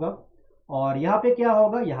 1 होगा और यहाँ पे क्या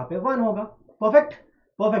होगा, यहाँ पे 1 होगा. Perfect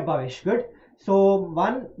Bhavesh, good. So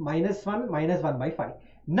 1 minus 1 minus 1 by 5.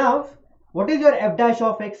 Now what is your f dash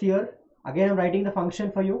of x here? Again I'm writing the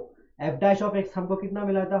function for you. f dash of x हमको कितना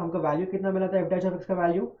मिला था, हमको वैल्यू कितना मिला था f dash of x का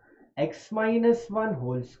value x minus 1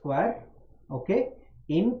 whole square, okay,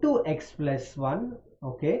 into x plus 1,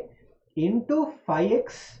 okay, into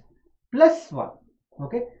 5x plus 1.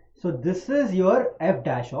 Okay, so this is your f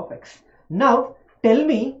dash of x. Now tell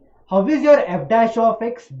me, how is your f dash of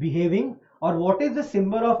x behaving, or what is the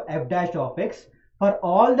symbol of f dash of x for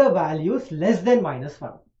all the values less than minus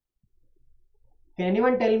 1? Can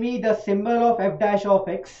anyone tell me the symbol of f dash of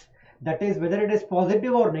x, that is whether it is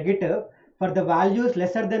positive or negative for the values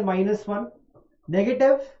lesser than minus 1?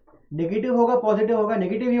 Negative होगा, positive होगा,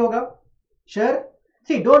 negative ही होगा. Sure?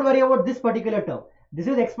 See, don't worry about this particular term. This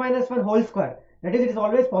is x minus 1 whole square, that is it is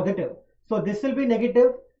always positive. So this will be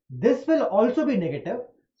negative, this will also be negative.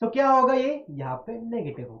 So क्या होगा ये? यहाँ पे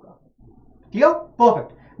negative होगा. Clear?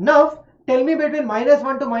 Perfect. Now tell me between minus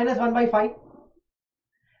 1 to minus 1 by 5.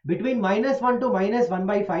 Between minus 1 to minus 1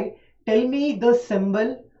 by 5, tell me the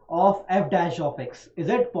symbol of f dash of x. Is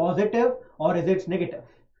it positive or is it negative?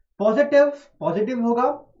 Positive होगा.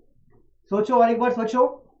 सोचो और एक बार सोचो,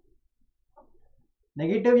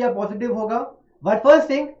 negative या positive होगा. But first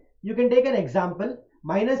thing, you can take an example.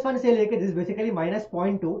 minus 1 से लेके, this is basically minus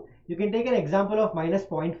 0.2. You can take an example of minus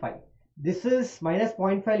 0.5. This is minus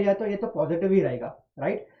 0.5 लिया तो ये तो positive ही रहेगा,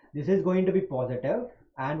 right? This is going to be positive.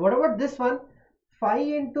 And what about this one? 5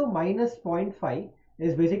 into minus 0.5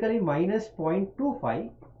 is basically minus 0.25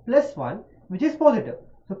 plus 1, which is positive.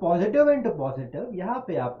 So positive into positive, यहाँ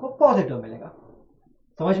पे आपको positive मिलेगा.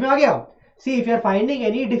 समझ में आ गया? See, if you are finding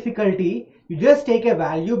any difficulty, you just take a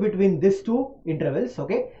value between these two intervals,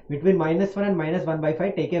 okay? Between minus 1 and minus 1 by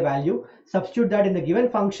 5, take a value, substitute that in the given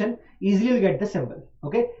function, easily you'll get the symbol,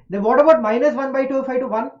 okay? Then what about minus 1 by 2 5 to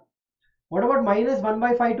 1? What about minus 1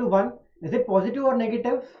 by 5 to 1? Is it positive or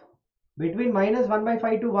negative? Between minus 1 by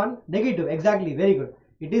 5 to 1, negative. Exactly, very good.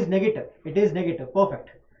 It is negative. It is negative. Perfect.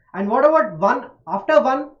 And what about 1? After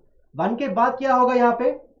 1, 1 के बाद क्या होगा यहाँ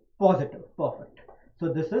पे? Positive. Perfect.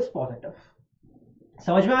 So this is positive.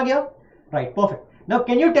 समझ में आ गया? Right. Perfect. Now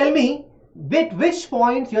can you tell me with which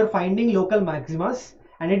points you are finding local maximas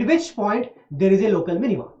and at which point there is a local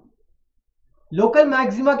minima? Local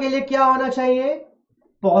maxima के लिए क्या होना चाहिए?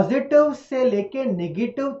 Positive से लेके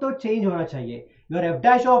नेगेटिव तो चेंज होना चाहिए. Your F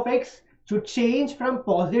dash of x should change from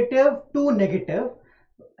positive to negative.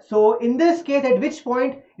 So in this case, at which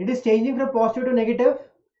point it is changing from positive to negative?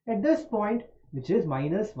 At this point, which is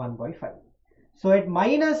minus 1 by 5. So at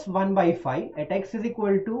minus 1 by 5, at x is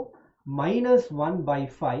equal to minus 1 by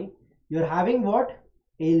 5, you're having what?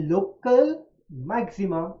 A local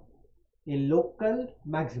maxima. A local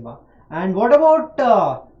maxima. And what about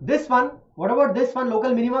this one? What about this one?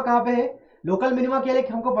 Local minima कहाँ पे है? Local minima के लिए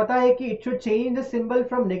हमको पता है कि it should change the symbol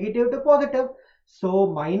from negative to positive. So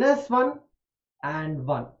minus 1 and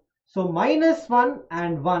 1. So minus 1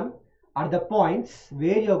 and 1 are the points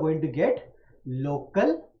where you are going to get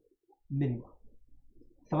local minima.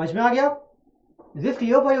 समझ में आ गया? Is this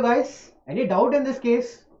clear for you guys? Any doubt in this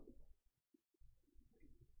case?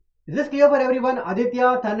 Is this clear for everyone?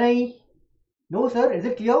 Aditya, Tanay? No sir, is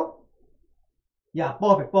it clear? Yeah,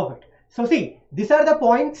 perfect, perfect. So see, these are the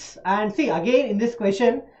points and see again in this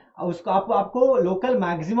question उसको आपको local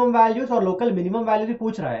maximum values और local minimum values भी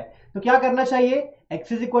पूछ रहा है. तो क्या करना चाहिए?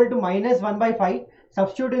 x is equal to minus 1 by 5.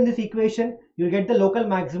 Substitute in this equation, you'll get the local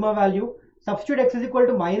maxima value. Substitute x is equal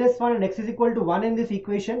to minus 1 and x is equal to 1 in this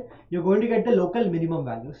equation. You're going to get the local minimum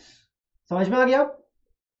values. समझ में आ गया?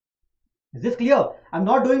 Is this clear? I'm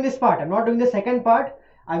not doing this part. I'm not doing the second part.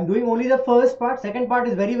 I'm doing only the first part. Second part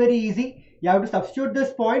is very, very easy. You have to substitute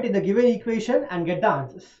this point in the given equation and get the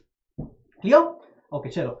answers. Clear? Okay,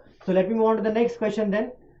 chalo. So let me move on to the next question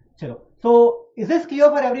then. Chalo. So is this clear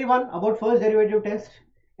for everyone about first derivative test?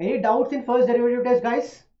 Any doubts in first derivative test,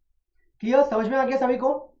 guys? Clear? समझ में आ गया सभी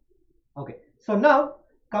को? Okay. So now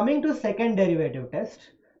coming to second derivative test.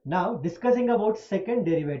 Now discussing about second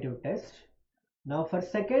derivative test. Now for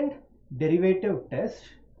second derivative test,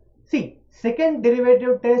 see, second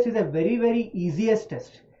derivative test is a very, very easiest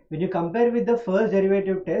test. When you compare with the first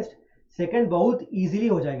derivative test, second बहुत easily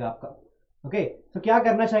हो जाएगा आपका. Okay, so क्या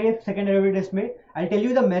करना चाहिए second derivative test में? I'll tell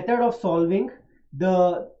you the method of solving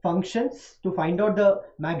the functions to find out the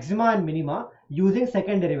maxima and minima using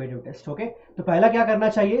second derivative test. Okay, तो पहला क्या करना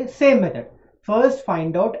चाहिए? Same method. First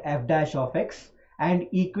find out f dash of x and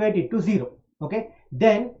equate it to 0. Okay,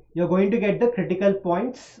 then you're going to get the critical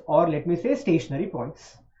points or let me say stationary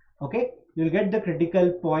points. Okay, you'll get the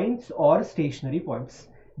critical points or stationary points.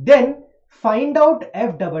 Then find out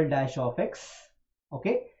f double dash of x.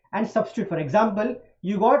 Okay, and substitute. For example,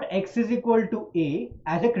 you got x is equal to a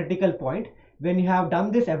as a critical point when you have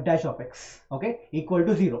done this f dash of x. Okay, equal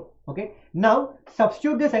to 0. Okay, now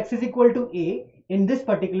substitute this x is equal to a in this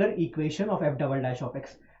particular equation of f double dash of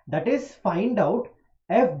x. That is, find out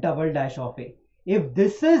f double dash of a. If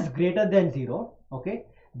this is greater than 0, okay,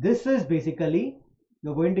 this is basically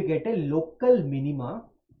you're going to get a local minima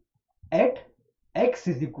at x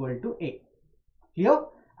is equal to a. Clear?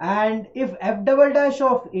 And if f double dash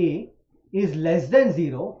of a is less than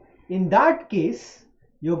 0, in that case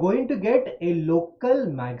you're going to get a local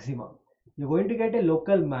maxima. You're going to get a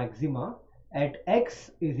local maxima at x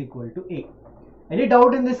is equal to a. Any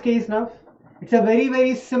doubt in this case now? It's a very,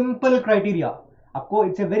 very simple criteria. आपको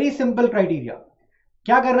it's a very simple criteria.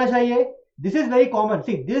 क्या करना चाहिए? This is very common.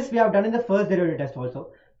 See, this we have done in the first derivative test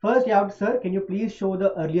also. First you have to, sir, can you please show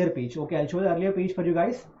the earlier page? Okay, I'll show the earlier page for you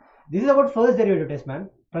guys. This is about first derivative test, man.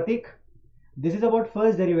 Pratik, this is about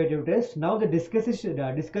first derivative test. Now the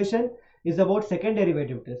discussion is about second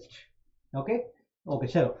derivative test. Okay, okay,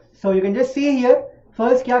 chalo. So you can just see here.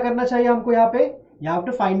 First क्या करना चाहिए हमको यहाँ पे? You have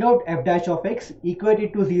to find out f dash of x, equate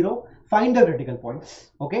it to 0, find the critical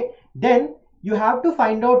points. Okay, then you have to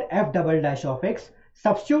find out f double dash of x,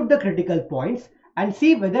 substitute the critical points and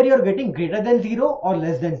see whether you're getting greater than 0 or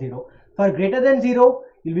less than 0. For greater than 0,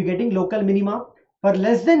 you'll be getting local minima. For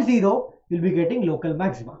less than 0, you'll be getting local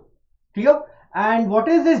maxima. Clear? And what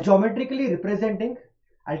is this geometrically representing?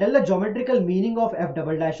 I'll tell the geometrical meaning of f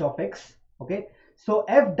double dash of x. Okay, so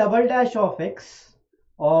f double dash of x,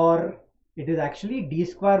 or it is actually d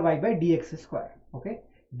square y by dx square. Okay,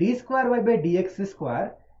 d square y by dx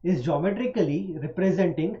square is geometrically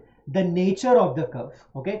representing the nature of the curve.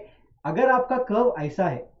 Okay, अगर आपका curve ऐसा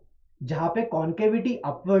है जहां पे concavity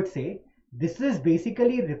upward से, this is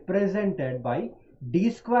basically represented by d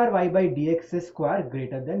square y by dx square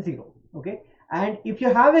greater than 0. Okay, and if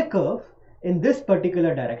you have a curve in this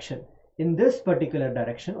particular direction, in this particular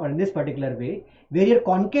direction or in this particular way, where your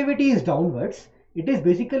concavity is downwards, it is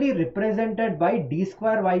basically represented by d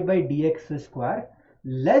square y by dx square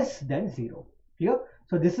less than 0. Clear?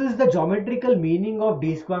 So this is the geometrical meaning of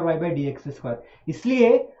d square y by dx square.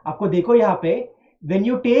 इसलिए आपको देखो यहाँ पे when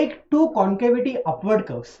you take two concavity upward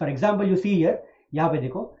curves, for example you see here, यहाँ पे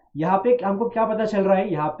देखो, यहाँ पे हमको क्या पता चल रहा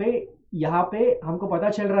है, यहाँ पे हमको पता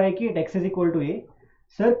चल रहा है कि x is equal to a.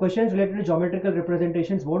 Sir, questions related to geometrical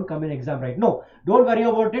representations won't come in exam, right? No, don't worry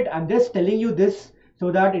about it. I'm just telling you this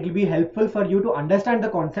so that it will be helpful for you to understand the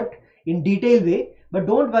concept in detailed way. But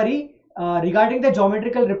don't worry, regarding the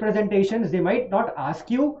geometrical representations, they might not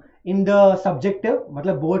ask you in the subjective,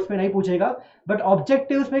 मतलब boards पे नहीं पूछेगा, but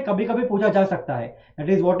objectives में कभी कभी पूछा जा सकता है. That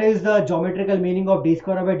is, what is the geometrical meaning of d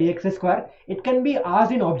square by dx square? It can be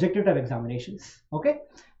asked in objective type examinations. Okay,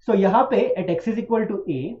 so यहाँ पे at x is equal to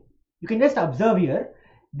a, you can just observe here.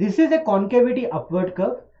 This is a concavity upward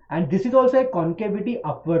curve and this is also a concavity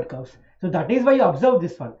upward curve. So that is why you observe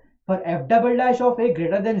this one. For f double dash of a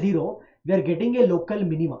greater than 0, we are getting a local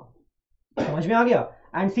minima. समझ में आ गया?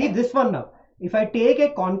 And see this one now. If I take a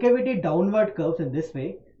concavity downward curves in this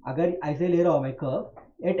way, अगर ऐसे ले रहा हूँ मैं curve,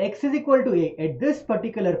 at x is equal to a, at this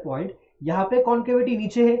particular point, यहाँ पे concavity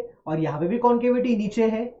नीचे है और यहाँ पे भी concavity नीचे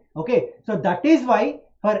है. Okay, so that is why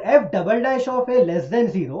for f double dash of a less than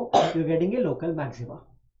 0, you're getting a local maxima.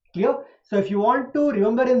 Clear? So if you want to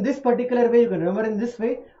remember in this particular way, you can remember in this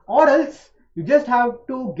way, or else you just have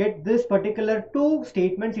to get this particular two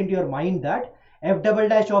statements into your mind that f double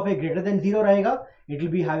dash of a greater than 0 rahega, it will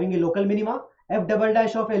be having a local minima. F double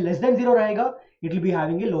dash of a less than 0 rahega, it will be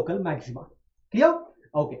having a local maxima. Clear?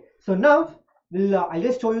 Okay. So now I'll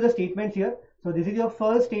just show you the statements here. So this is your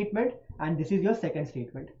first statement and this is your second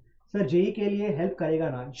statement. Sir, JEE के लिए help करेगा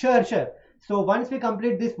ना? Sure, sure. So once we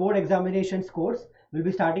complete this board examinations course, we'll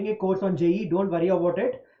be starting a course on JEE. Don't worry about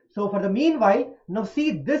it. So for the meanwhile, now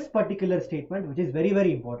see this particular statement, which is very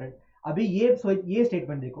very important. अभी ये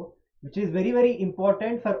statement देखो, which is very very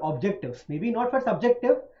important for objectives. Maybe not for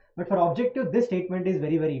subjective, but for objective, this statement is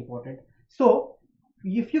very very important. So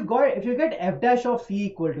if you get f dash of c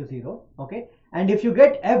equal to 0, okay, and if you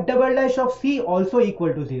get f double dash of c also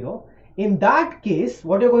equal to 0, in that case,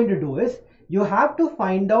 what you're going to do is you have to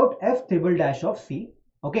find out f triple dash of c,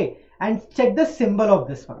 okay, and check the symbol of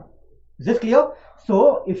this one. Is this clear?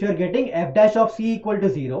 So if you're getting f dash of c equal to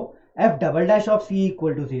 0, f double dash of c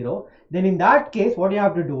equal to 0, then in that case what you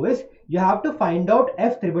have to do is you have to find out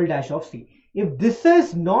f triple dash of c. If this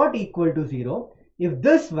is not equal to 0, if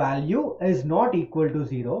this value is not equal to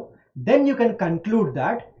 0, then you can conclude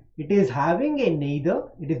that it is having a neither,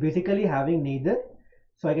 it is basically having neither.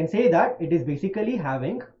 So I can say that it is basically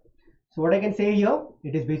having, so what I can say here,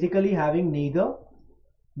 it is basically having neither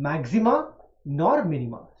maxima nor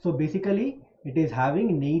minima. So basically it is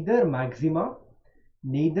having neither maxima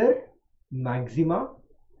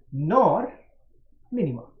nor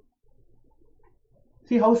minima.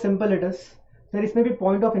 See how simple it is. Sir, इसमें भी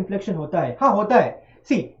point of inflection होता है? हाँ होता है.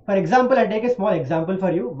 See, for example, I take a small example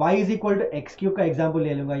for you. Y is equal to x cube का example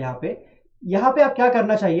ले लूँगा यहाँ पे. यहाँ पे आप क्या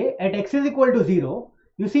करना चाहिए? At x is equal to 0,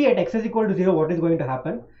 you see at x is equal to 0, what is going to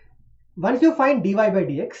happen? Once you find dy by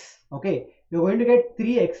dx, okay, you're going to get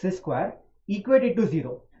 3x square equated to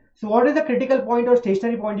 0. So what is the critical point or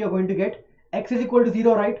stationary point you're going to get? X is equal to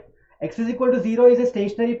 0, right? X is equal to 0 is a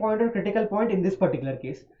stationary point or critical point in this particular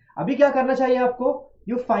case. अभी क्या करना चाहिए आपको?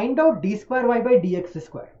 You find out d square y by dx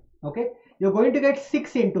square. Okay, you're going to get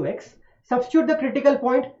 6 into x. Substitute the critical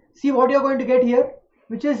point. See what you're going to get here,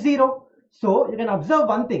 which is 0. So you can observe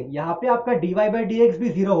one thing. यहाँ पे आपका dy by dx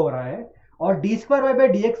भी 0 हो रहा है और d square y by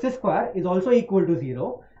dx square is also equal to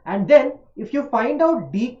 0. And then if you find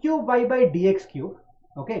out d cube y by dx cube,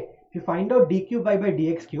 okay, if you find out d cube y by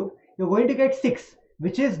dx cube, you're going to get 6,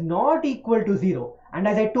 which is not equal to 0. And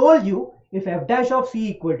as I told you, if f dash of c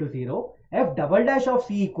equal to 0, f double dash of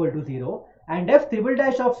c equal to 0, and f triple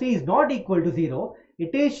dash of c is not equal to 0,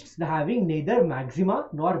 it is having neither maxima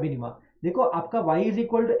nor minima. देखो आपका y is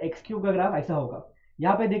equal to x cube का graph ऐसा होगा.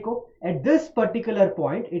 यहाँ पे देखो at this particular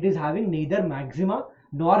point it is having neither maxima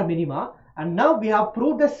nor minima, and now we have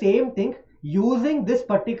proved the same thing using this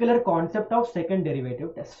particular concept of second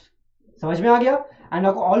derivative test. समझ में आ गया? And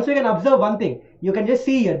also you can observe one thing. You can just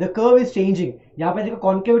see here the curve is changing. यहाँ पे देखो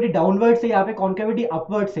concavity downwards से यहाँ पे concavity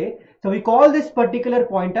upwards से. So we call this particular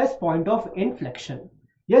point as point of inflection.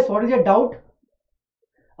 Yes, what is your doubt?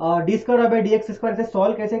 D square by dx square से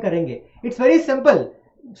solve कैसे करेंगे? It's very simple.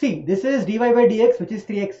 See, this is dy by dx, which is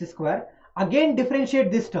 3x square. Again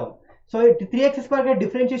differentiate this term. So 3x square का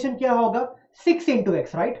differentiation क्या होगा? 6 into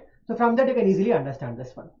x, right? So from that you can easily understand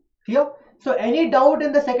this one. Clear? So any doubt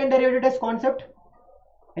in the second derivative test concept?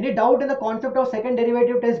 Any doubt in the concept of second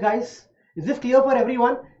derivative test, guys? Is this clear for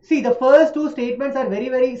everyone? See, the first two statements are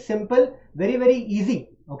very simple, very easy.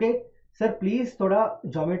 Okay, sir, please thoda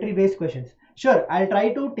geometry based questions. Sure, I'll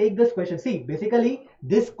try to take this question. See, basically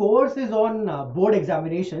this course is on board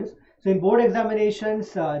examinations. So in board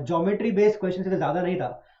examinations, geometry based questions is zyada nahi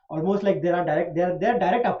tha. Almost like there are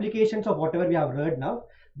direct applications of whatever we have read now.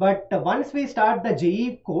 But once we start the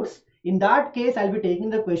JEE course, in that case, I'll be taking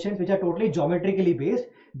the questions which are totally geometrically based.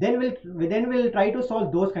 Then we'll try to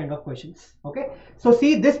solve those kind of questions. Okay, so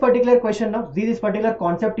see this particular question now, see this particular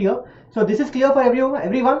concept here. So this is clear for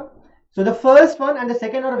everyone. So the first one and the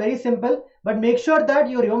second are very simple, but make sure that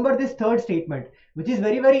you remember this third statement, which is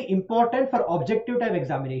very important for objective type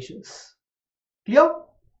examinations. Clear?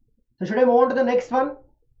 So should I move on to the next one?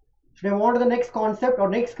 Should I move on to the next concept or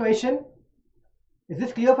next question? Is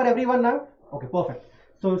this clear for everyone now? Okay, perfect.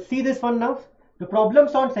 So see this one now, the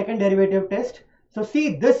problems on second derivative test. So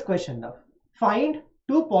see this question now. Find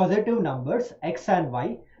two positive numbers x and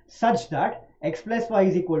y such that x plus y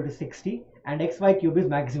is equal to 60 and xy cube is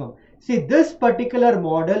maximum. See, this particular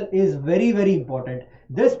model is very important.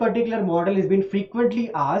 This particular model has been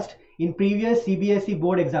frequently asked in previous CBSE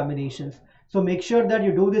board examinations. So make sure that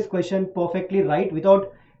you do this question perfectly right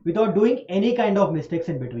without doing any kind of mistakes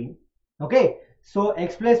in between. Okay, so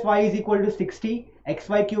x plus y is equal to 60,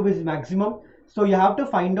 xy cube is maximum. So you have to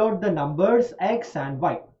find out the numbers x and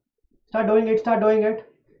y. Start doing it.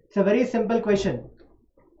 It's a very simple question.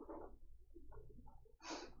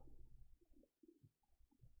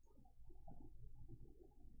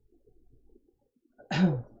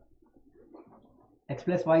 X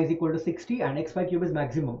plus y is equal to 60 and xy cube is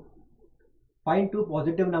maximum. Find two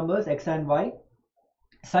positive numbers x and y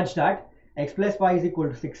such that x plus y is equal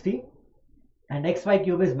to 60 and xy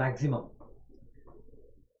cube is maximum.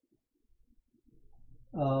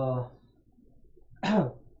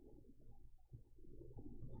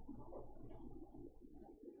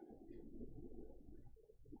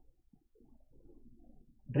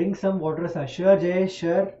 Drink some water, sir. Sure, Jay,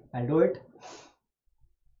 sure, I'll do it.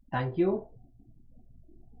 Thank you.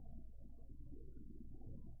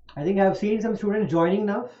 I think I have seen some students joining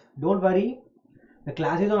now. Don't worry, the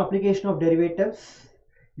class is on application of derivatives.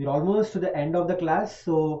 You're almost to the end of the class,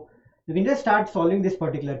 so you can just start solving this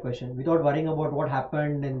particular question without worrying about what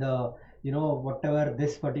happened in the, whatever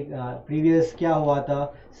this particular previous kya hua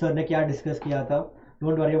tha, sir ne kya discuss kiya tha.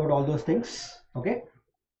 Don't worry about all those things. Okay.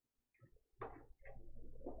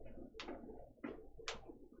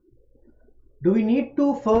 Do we need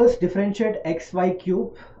to first differentiate xy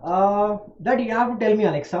cube? That you have to tell me,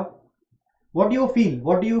 Alexa. What do you feel?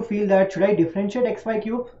 What do you feel that should I differentiate xy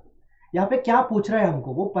cube? यहाँ पे क्या पूछ रहा है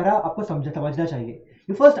हमको वो परा आपको समझना चाहिए.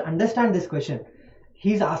 You first understand this question.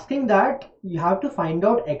 He is asking that you have to find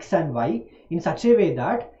out x and y in such a way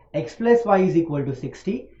that x plus y is equal to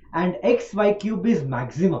 60 and xy cube is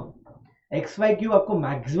maximum. xy cube आपको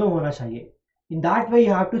maximum होना चाहिए. In that way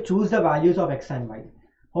you have to choose the values of x and y.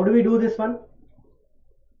 How do we do this one?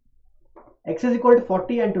 X is equal to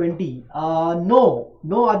 40 and 20.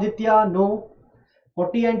 No Aditya, no.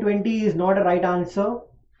 40 and 20 is not a right answer.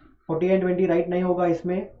 40 and 20 right नहीं होगा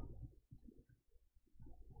इसमें.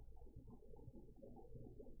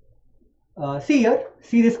 See here,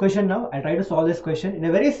 see this question now. I'll try to solve this question in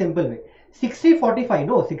a very simple way. 60-45,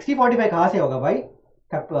 no, 60-45 कहाँ से होगा भाई?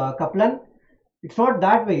 Kaplan, it's not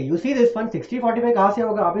that way. You see this one, 60-45 कहाँ से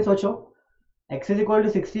होगा? आप ही सोचो. X is equal to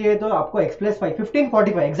 60 है तो आपको x plus 5,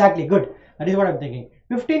 15-45, exactly, good. That is what I'm thinking.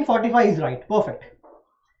 15-45 is right, perfect.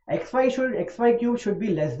 xy cube should be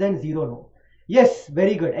less than 0, no? Yes,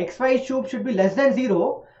 very good. Xy cube should be less than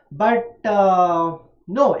 0, but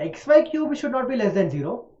no, xy cube should not be less than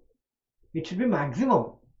 0. It should be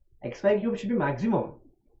maximum. Xy cube should be maximum.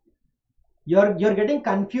 You're getting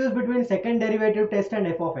confused between second derivative test and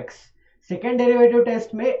f of x. Second derivative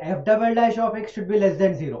test में f double dash of x should be less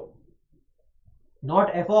than 0.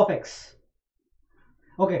 Not f of x.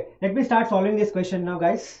 Okay, let me start solving this question now,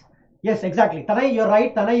 guys. Yes, exactly. Tanay, you're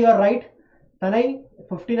right. Tanay, you're right. Tanay,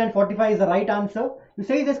 15 and 45 is the right answer. You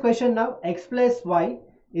say this question now. X plus y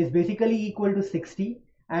is basically equal to 60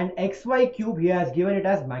 and xy cube here has given it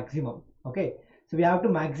as maximum. Okay, so we have to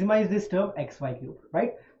maximize this term xy cube,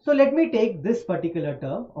 right? So let me take this particular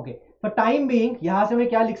term. Okay, for time being, यहाँ से मैं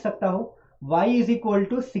क्या लिख सकता हूँ? Y is equal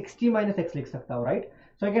to 60 minus x लिख सकता हूँ, right?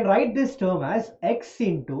 So I can write this term as x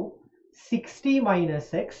into 60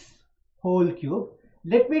 minus x whole cube.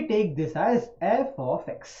 Let me take this as f of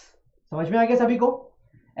x. समझ में आ गया सभी को?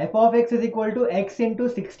 f of x is equal to x into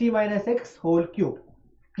 60 minus x whole cube.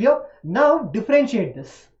 Clear? Now differentiate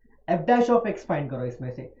this. f dash of x find करो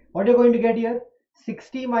इसमें से. What are you going to get here?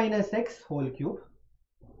 60 minus x whole cube.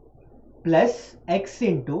 plus x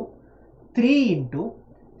into 3 into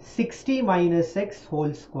 60 minus x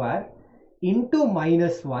whole square into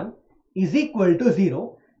minus 1 is equal to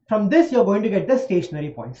 0. From this you're going to get the stationary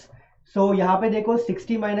points. So यहाँ पे देखो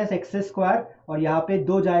 60 minus x square और यहाँ पे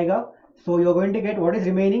 2 जाएगा. So you're going to get what is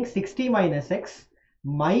remaining 60 minus x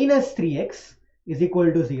minus 3x is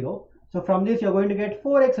equal to 0. So from this you're going to get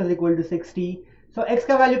 4x is equal to 60. So x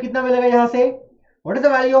का value कितना मिलेगा यहाँ से? What is the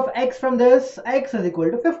value of x from this? X is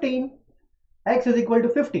equal to 15. X is equal to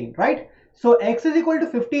 15, right? So x is equal to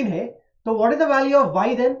 15 है. So what is the value of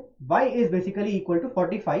y then? Y is basically equal to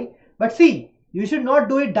 45. But see, you should not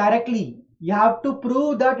do it directly. You have to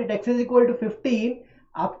prove that at x is equal to 15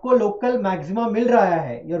 आपको local maxima मिल रहा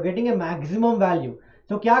है. You're getting a maximum value.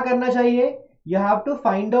 So क्या करना चाहिए? You have to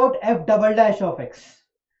find out f double dash of x.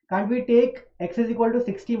 Can't we take x is equal to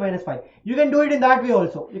 60 minus 5? You can do it in that way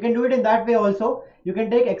also. You can do it in that way also. You can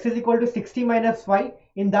take x is equal to 60 minus 5.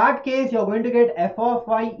 In that case, you're going to get f of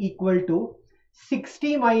y equal to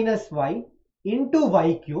 60 minus y into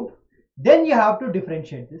y cube. Then you have to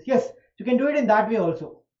differentiate this. Yes, you can do it in that way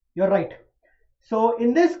also. You're right. So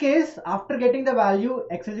in this case, after getting the value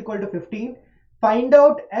x is equal to 15, find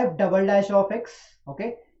out f double dash of x.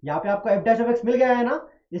 Okay, यहाँ पे आपको f dash of x मिल गया है ना?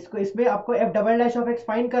 इसमें आपको f double dash of x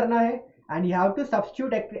find करना है, and you have to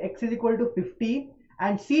substitute x is equal to 15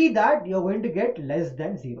 and see that you're going to get less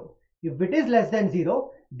than 0. If it is less than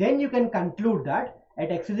 0, then you can conclude that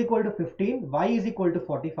at x is equal to 15, y is equal to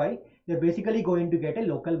 45, you're basically going to get a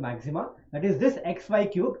local maxima. That is, this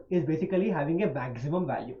xy cube is basically having a maximum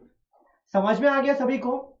value. समझ में आ गया सभी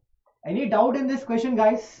को? Any doubt in this question,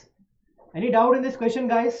 guys? Any doubt in this question,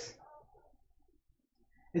 guys?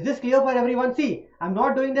 Is this clear for everyone? See, I'm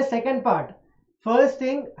not doing the second part. First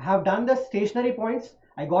thing, I have done the stationary points.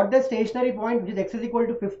 I got the stationary point, which is x is equal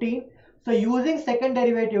to 15. So using second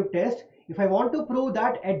derivative test, if I want to prove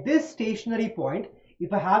that at this stationary point,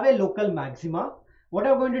 if I have a local maxima, what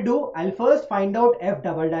I'm going to do, I'll first find out f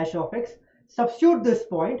double dash of x, substitute this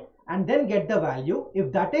point, and then get the value.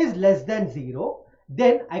 If that is less than 0,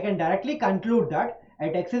 then I can directly conclude that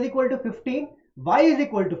at x is equal to 15, y is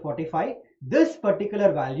equal to 45, this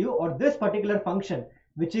particular value or this particular function,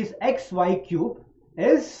 which is xy cube,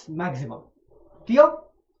 is maximum. Clear?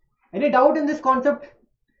 Any doubt in this concept?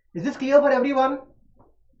 Is this clear for everyone?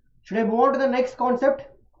 Should I move on to the next concept?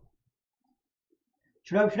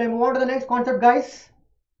 Should I move on to the next concept, guys?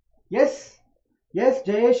 Yes? Yes,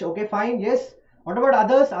 Jayesh, okay, fine, yes. What about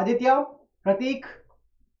others? Aditya, Pratik?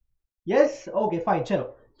 Yes? Okay, fine,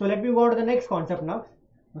 chalo. So let me move on to the next concept now.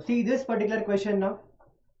 So see this particular question now.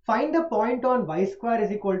 Find the point on y square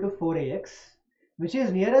is equal to 4ax, which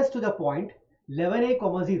is nearest to the point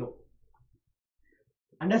 11a, 0.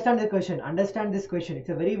 Understand the question. Understand this question. It's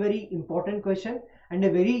a very, very important question and a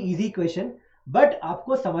very easy question. But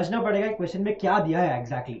आपको समझना पड़ेगा question में क्या दिया है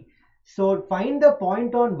exactly. So find the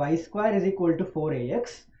point on y square is equal to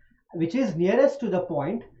 4ax, which is nearest to the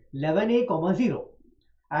point 11a, 0.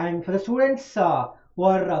 And for the students who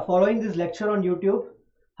are following this lecture on YouTube,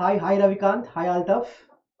 hi Ravikant, hi Altaf.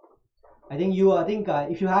 I think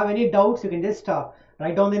if you have any doubts, you can just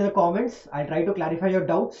write down in the comments. I'll try to clarify your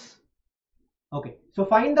doubts. Okay, so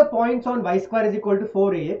find the points on y square is equal to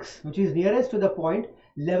 4ax, which is nearest to the point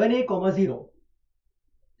 11a, 0.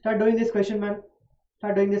 Start doing this question, man.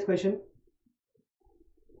 Start doing this question.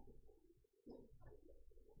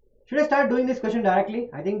 Should I start doing this question directly?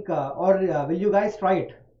 I think, or will you guys try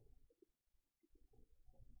it?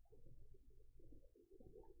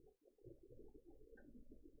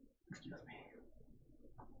 Excuse me.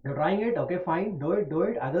 You're trying it? Okay, fine. Do it, do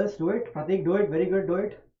it. Others do it. Pratik, do it. Very good, do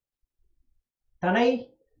it. Tanai,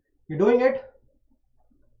 you doing it?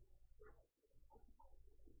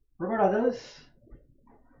 What about others?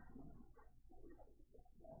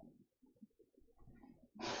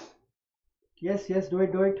 Yes, yes, do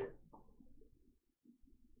it, do it.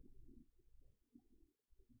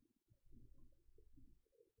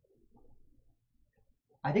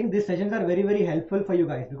 I think these sessions are very, very helpful for you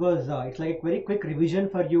guys because it's like a very quick revision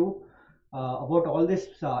for you about all these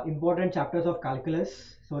important chapters of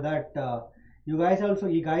calculus, so that you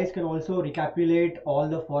guys can also recapitulate all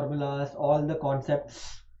the formulas, all the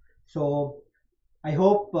concepts. So I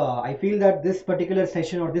hope I feel that this particular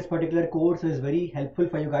session or this particular course is very helpful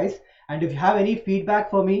for you guys. And if you have any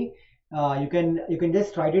feedback for me, you can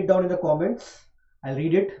just write it down in the comments. I'll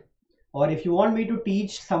read it. Or if you want me to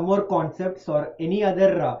teach some more concepts or any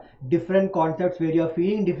other different concepts where you're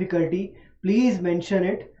feeling difficulty, please mention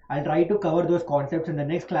it. I'll try to cover those concepts in the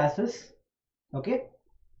next classes. Okay.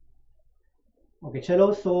 Okay,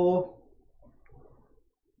 chalo. So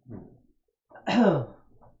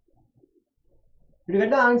Did you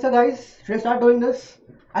get the answer, guys? Should I start doing this?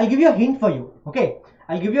 I'll give you a hint for you. Okay,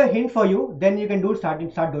 I'll give you a hint for you. Then you can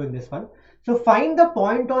start doing this one. So find the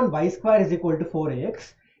point on y square is equal to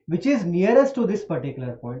 4ax, which is nearest to this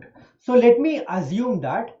particular point. So let me assume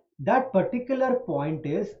that that particular point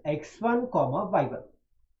is x1 comma y1.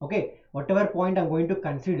 Okay, whatever point I'm going to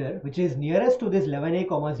consider which is nearest to this 11a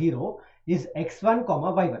comma 0 is x1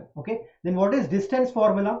 comma y1. Okay, then what is distance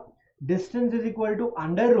formula? Distance is equal to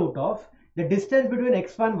under root of the distance between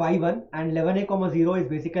x1 y1 and 11a comma 0 is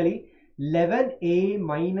basically 11a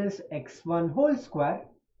minus x1 whole square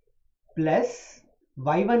plus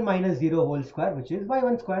y1 minus 0 whole square, which is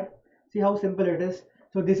y1 square. See how simple it is.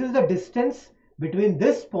 So this is the distance between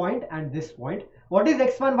this point and this point. What is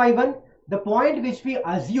x1 y1? The point which we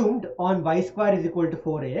assumed on y square is equal to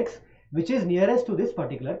 4ax, which is nearest to this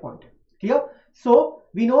particular point. Clear? So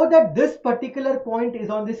we know that this particular point is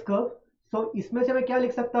on this curve. So इसमें से मैं क्या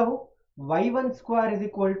लिख सकता हूँ? y1 square is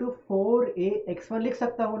equal to 4ax1 लिख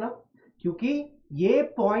सकता हूँ ना, क्योंकि ये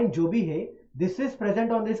point जो भी है, this is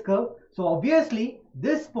present on this curve. So obviously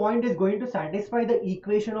this point is going to satisfy the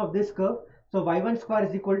equation of this curve. So y1 square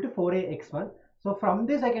is equal to 4ax1. So from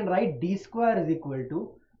this I can write d square is equal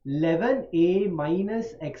to 11a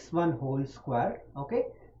minus x1 whole square, okay,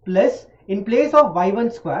 plus in place of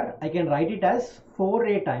y1 square I can write it as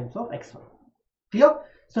 4a times of x1. Clear?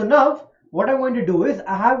 So now what I'm going to do is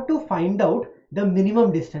I have to find out the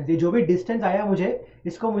minimum distance. ये जो भी distance आया मुझे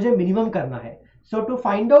इसको मुझे minimum करना है. So to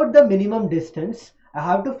find out the minimum distance I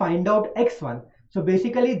have to find out x1. So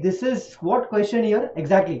basically this is what question here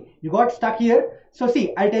exactly. You got stuck here. So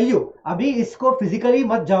see, I'll tell you, अभी इसको physically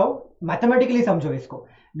मत जाओ, mathematically समझो इसको.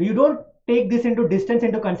 You don't take this into distance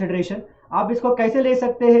into consideration. आप इसको कैसे ले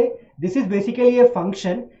सकते हैं? This is basically a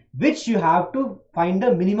function which you have to find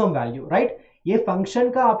the minimum value, right? ये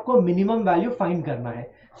function का आपको minimum value find करना है.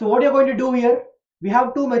 So what you're going to do here? We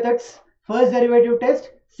have two methods: first derivative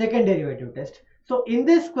test, second derivative test. So in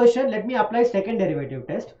this question, let me apply second derivative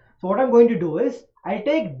test. So what I'm going to do is I'll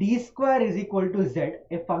take d square is equal to z,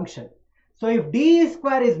 a function. So if d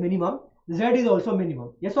square is minimum, z is also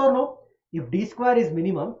minimum. Yes or no? If d square is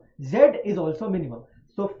minimum, z is also minimum.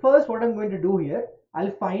 So first what I'm going to do here,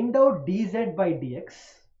 I'll find out dz by dx.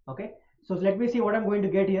 Okay. So let me see what I'm going to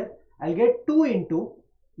get here. I'll get 2 into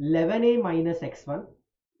 11a minus x1,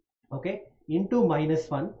 okay, into minus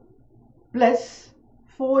 1 plus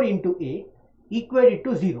 4 into a, equate it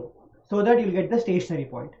to 0, so that you'll get the stationary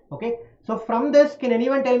point. Okay. So from this, can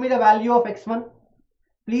anyone tell me the value of x1?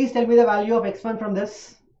 Please tell me the value of x1 from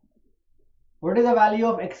this. What is the value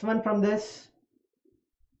of x1 from this?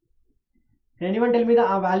 Can anyone tell me the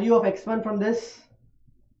value of x1 from this?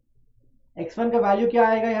 x1 का value क्या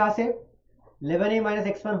आएगा यहाँ से? 11a minus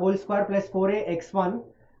x1 whole square plus 4a x1.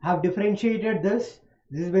 Have differentiated this.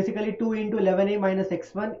 This is basically 2 into 11a minus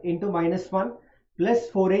x1 into minus 1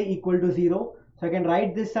 plus 4a equal to 0. So I can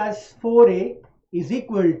write this as 4a is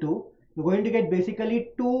equal to, you're going to get basically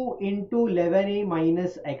 2 into 11a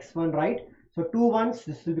minus x1, right? So 2 ones,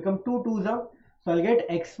 this will become 2 twos up. So I'll get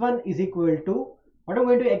x1 is equal to, what I'm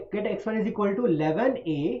going to get x1 is equal to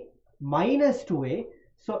 11a minus 2a.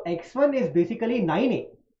 So x1 is basically 9a.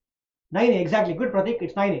 9a, exactly. Good, Pratik.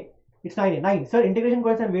 It's 9a. It's 9a. 9. Sir, integration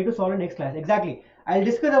question way to solve in next class. Exactly. I'll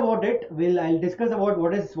discuss about it. I'll discuss about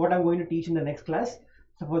what I'm going to teach in the next class.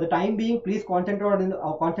 So for the time being, please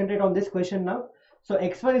concentrate on this question now. So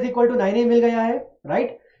x1 is equal to 9a मिल गया है,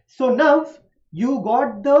 right? So now you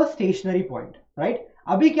got the stationary point, right?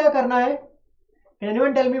 अभी क्या करना है? Can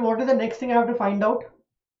anyone tell me what is the next thing I have to find out?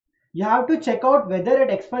 You have to check out whether at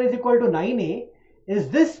x1 is equal to 9a, is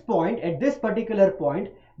this point, at this particular point,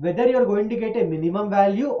 whether you are going to get a minimum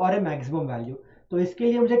value or a maximum value. तो इसके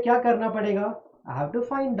लिए मुझे क्या करना पड़ेगा? I have to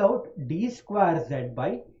find out d square z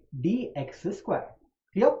by dx square.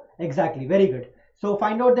 Clear? Exactly. Very good. So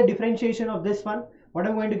find out the differentiation of this one. What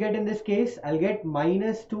I'm going to get in this case, I'll get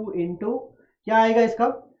minus 2 into, क्या आएगा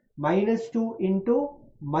इसका? Minus 2 into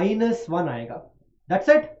minus 1 आएगा. That's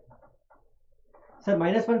it. Sir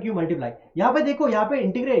minus 1 क्यों multiply? यहाँ पे देखो, यहाँ पे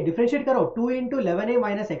इंटीग्रेट डिफरेंशिएट करो 2 into 11a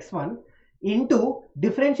minus x1 into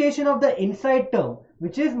differentiation of the inside term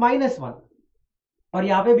which is minus 1. और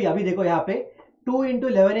यहाँ पे भी अभी देखो, यहाँ पे 2 into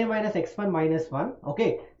 11a minus x1 minus 1. Okay,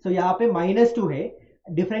 सो यहाँ पे minus 2 है.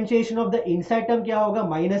 Differentiation of the inside term क्या होगा?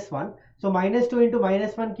 minus 1. सो minus 2 into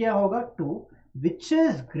minus 1 क्या होगा? 2, which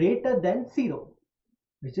is greater than 0.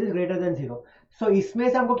 Which is greater than 0. So इसमें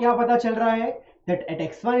से हमको क्या पता चल रहा है? That at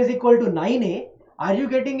x1 is equal to 9a, are you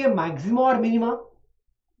getting a maxima or minima?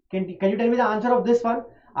 Can you tell me the answer of this one?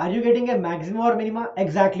 Are you getting a maxima or minima?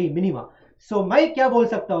 Exactly, minima. So मैं क्या बोल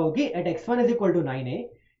सकता हूँ कि at x1 is equal to 9a,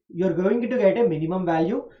 you're going to get a minimum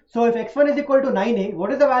value. So if x1 is equal to 9a,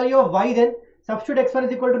 what is the value of y then? Substitute x1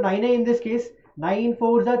 is equal to 9a in this case. 9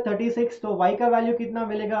 4 is 36. So y का value कितना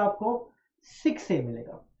मिलेगा आपको? 6a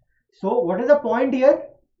मिलेगा. So what is the point here?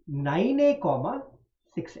 9a comma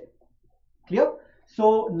 6a. Clear?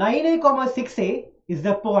 So 9a comma 6a is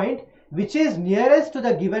the point which is nearest to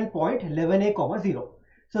the given point 11a comma 0.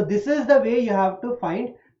 So this is the way you have to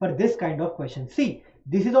find for this kind of question. See,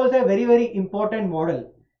 this is also a very important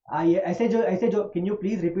model. Can you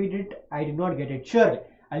please repeat it? I did not get it. Sure,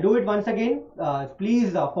 I'll do it once again.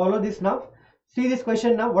 Please follow this now. See this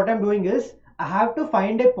question now. What I'm doing is I have to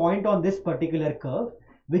find a point on this particular curve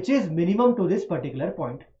which is minimum to this particular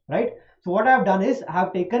point, right? So what I have done is I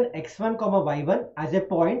have taken x1 comma y1 as a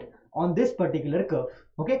point on this particular curve.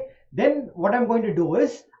 Okay, then what I'm going to do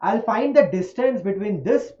is I'll find the distance between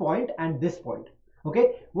this point and this point.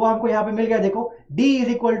 Okay, वो हमको यहाँ पे मिल गया. देखो, d is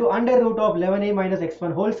equal to under root of 11a minus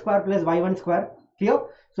x1 whole square plus y1 square. Clear?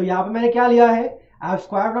 So यहाँ पे मैंने क्या लिया है? I have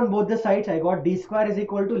squared on both the sides. I got d square is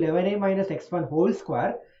equal to 11a minus x1 whole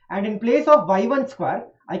square, and in place of y1 square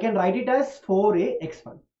I can write it as 4a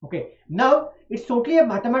x1. Okay, now it's totally a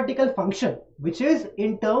mathematical function which is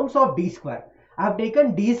in terms of d square. I have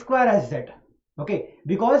taken d square as z. Okay,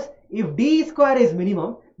 because if d square is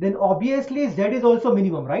minimum, then obviously z is also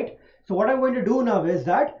minimum, right? So what I'm going to do now is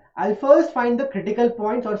that I'll first find the critical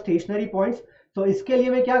points or stationary points. So इसके लिए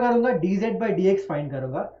मैं क्या करूँगा? dz by dx find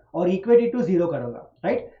करूँगा और equate it to 0 करूँगा,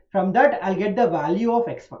 right? From that I'll get the value of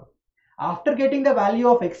x1. After getting the value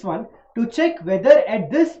of x1, to check whether at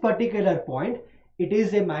this particular point it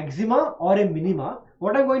is a maxima or a minima,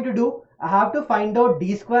 what I'm going to do, I have to find out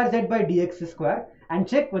d square z by dx square and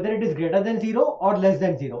check whether it is greater than 0 or less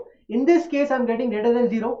than 0. In this case I'm getting greater than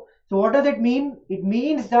 0. So what does it mean? It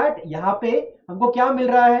means that यहाँ पे हमको क्या मिल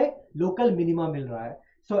रहा है? Local minima मिल रहा है.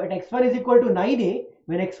 So at x1 is equal to 9a,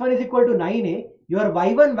 when x1 is equal to 9a, your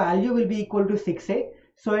y1 value will be equal to 6a.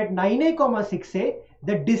 So at 9a comma 6a,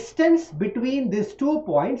 the distance between these 2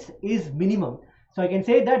 points is minimum. So I can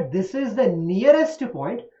say that this is the nearest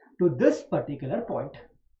point to this particular point.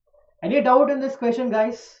 Any doubt in this question,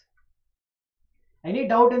 guys? Any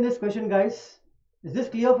doubt in this question, guys? Is this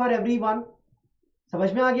clear for everyone?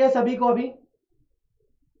 समझ में आ गया सभी को अभी?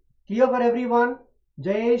 Clear for everyone?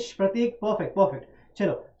 Jayesh, Pratik, perfect.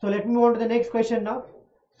 Chalo. So let me move on to the next question now.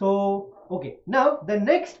 So, okay. Now the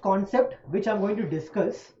next concept which I'm going to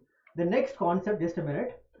discuss, the next concept, just a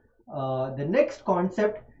minute. The next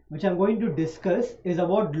concept which I'm going to discuss is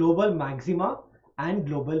about global maxima and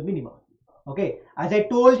global minima. Okay. As I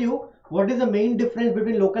told you, what is the main difference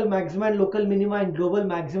between local maxima and local minima and global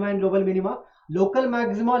maxima and global minima? Local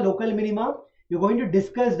maxima, local minima, you're going to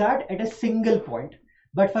discuss that at a single point.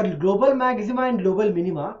 But for global maxima and global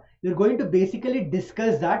minima, you're going to basically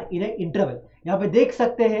discuss that in an interval. यहाँ पे देख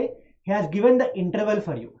सकते हैं, he has given the interval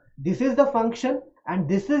for you. This is the function and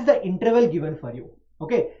this is the interval given for you.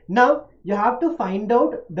 Okay, now you have to find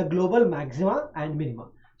out the global maxima and minima.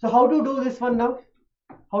 So how to do this one now?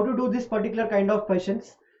 How to do this particular kind of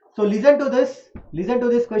questions? So listen to this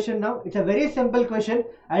question now. It's a very simple question.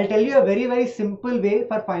 I'll tell you a very simple way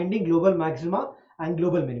for finding global maxima and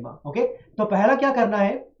global minima. Okay, तो पहला क्या करना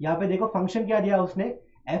है? यहाँ पे देखो function क्या दिया उसने,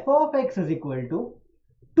 f of x is equal to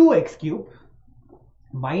 2x cube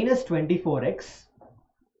minus 24x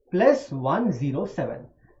plus 107.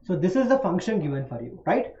 So this is the function given for you,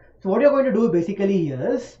 right? So what you're going to do basically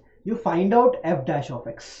here is you find out f dash of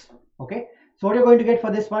x. Okay, so what you're going to get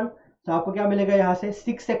for this one? So आपको क्या मिलेगा यहाँ से?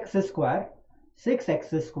 6x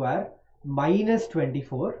square minus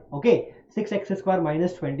 24. Okay, 6x square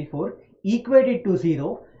minus 24 equate it to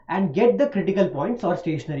 0 and get the critical points or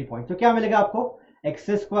stationary points. So क्या मिलेगा आपको? x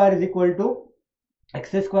square is equal to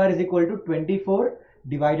 24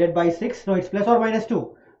 divided by 6. No, it's plus or minus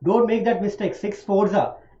 2. Don't make that mistake. 6 4s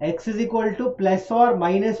are x is equal to plus or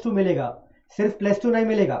minus 2 मिलेगा, सिर्फ plus 2 नहीं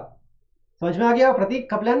मिलेगा. समझ में आ गया प्रतीक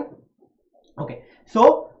कपलन? Okay,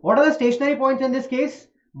 so what are the stationary points in this case?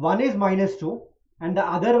 One is minus 2 and the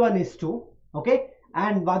other one is 2. Okay,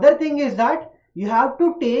 and the other thing is that you have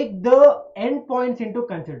to take the end points into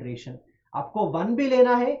consideration. आपको 1 भी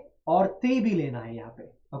लेना है और 3 भी लेना है यहाँ पे.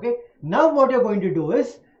 Okay, now what you're going to do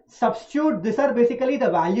is substitute. These are basically the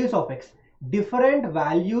values of x, different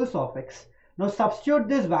values of x. Now substitute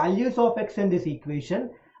these values of x in this equation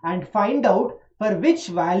and find out for which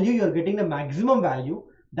value you're getting the maximum value,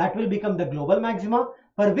 that will become the global maxima.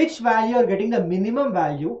 For which value you're getting the minimum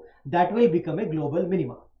value, that will become a global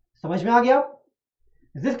minima. समझ में आ गया?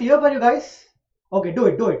 Is this clear for you guys? Okay, do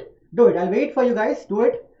it. I'll wait for you guys. Do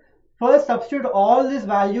it. First substitute all these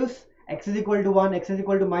values. X is equal to 1, x is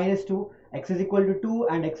equal to minus 2, x is equal to 2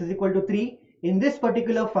 and x is equal to 3 in this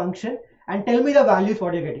particular function and tell me the values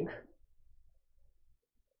what you're getting.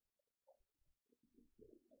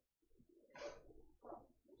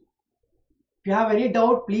 If you have any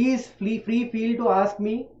doubt, please free feel to ask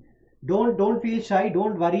me. Don't feel shy,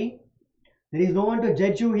 don't worry. There is no one to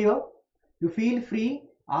judge you here. You feel free,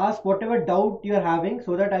 ask whatever doubt you are having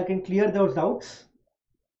so that I can clear those doubts.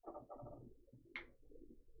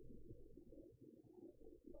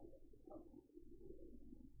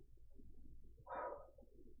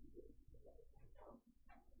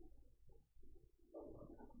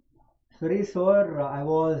 Sorry sir, I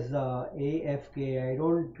was AFK.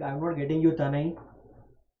 I'm not getting you, Tanay.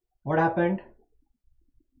 What happened?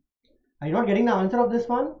 Are you not getting the answer of this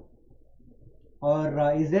one?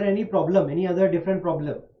 Or is there any problem, any other different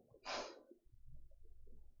problem?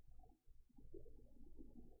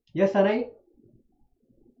 Yes, Tanay?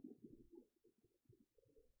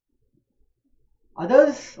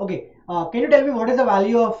 Others? Okay. Can you tell me what is the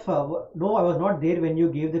value of... no, I was not there when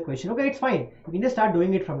you gave the question. Okay, it's fine. You can just start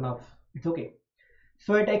doing it from now. It's okay.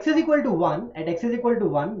 So at x is equal to 1,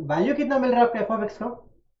 value कितना मिल रहा है आपका f of x का?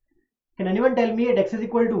 Can anyone tell me at x is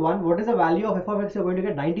equal to 1, what is the value of f of x you're going to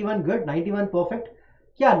get? 91, good, 91, perfect.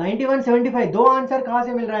 क्या 91, 75, दो answer कहाँ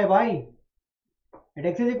से मिल रहा है भाई? At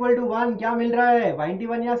x is equal to 1, क्या मिल रहा है?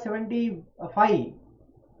 91 या 75?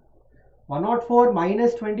 104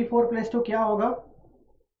 minus 24 plus 2 क्या होगा?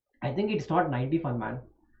 I think it's not 91 man.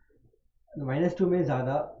 -2 में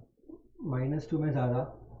ज़्यादा.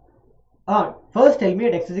 First tell me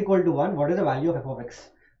at x is equal to 1, what is the value of f of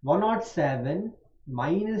x? 107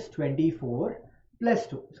 minus 24 plus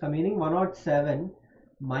 2. It's meaning 107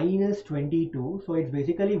 minus 22. So it's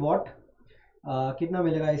basically what? कितना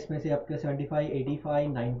मिलेगा इसमें से आपके 75,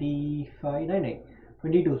 85, 95,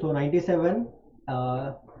 22. So 97,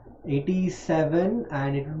 87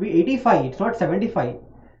 and it would be 85. It's not 75.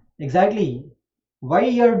 Exactly. Why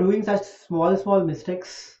you are doing such small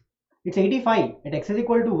mistakes? It's 85. At x is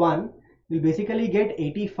equal to 1, you'll basically get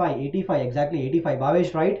 85. Exactly 85.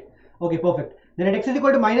 Bhavesh, right? Okay, perfect. Then at x is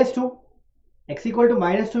equal to -2. X equal to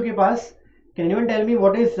 -2 के पास, can anyone tell me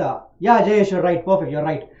what is... yeah, Jayesh, you're right. Perfect, you're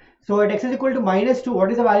right. So at x is equal to -2,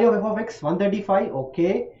 what is the value of f of x? 135.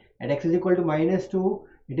 Okay. At x is equal to -2,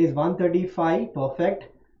 it is 135. Perfect.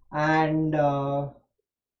 And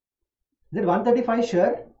is it 135?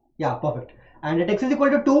 Sure. Yeah, perfect. And at x is equal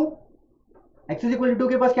to 2, x is equal to 2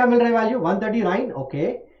 के पास क्या मिल रहा है value? 139.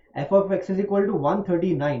 Okay. f of x is equal to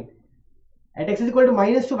 139. At x is equal to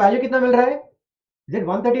 -2, value कितना मिल रहा है? Is it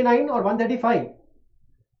 139 or 135?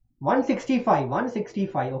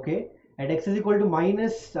 165. Okay. At x is equal to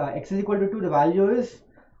x is equal to 2, the value is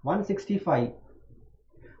 165.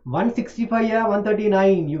 165 या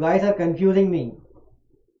 139? You guys are confusing me.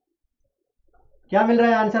 क्या मिल रहा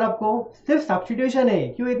है answer आपको? सिर्फ substitution है,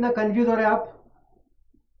 क्यों इतना कंफ्यूज हो रहे हैं आप?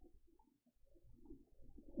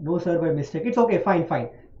 No sir, by mistake. It's okay, fine.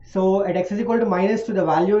 So at x is equal to -2, the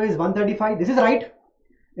value is 135. This is right.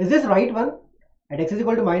 Is this right one? At x is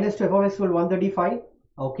equal to -2, f of x equal to 135.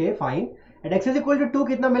 Okay, fine. At x is equal to 2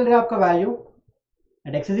 कितना मिल रहा है आपका value?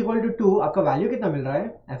 At x is equal to 2 आपका value कितना मिल रहा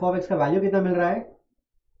है? f of x का value कितना मिल रहा है?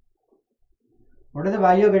 What is the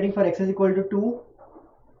value you're getting for x is equal to 2?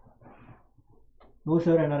 No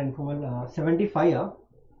sir, and our informal 75.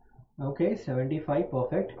 Okay, 75,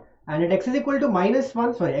 perfect. And at x is equal to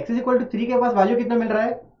 -1, sorry, x is equal to 3 के पास value कितना मिल रहा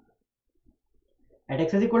है? At x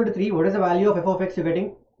is equal to 3, what is the value of f of x you're getting?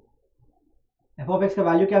 f of x का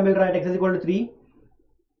value क्या मिल रहा है at x is equal to 3?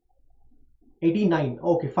 89.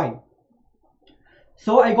 Okay, fine.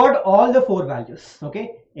 So I got all the 4 values. Okay,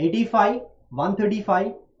 85, 135,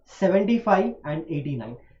 75 and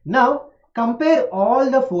 89. Now compare all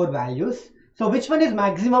the 4 values. So which one is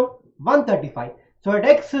maximum? 135. So at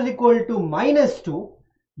x is equal to -2,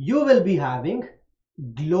 you will be having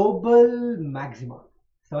global maxima.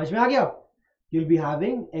 समझ में आ गया? You'll be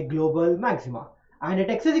having a global maxima. And at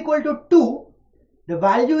x is equal to 2, the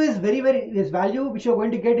value is this value which you're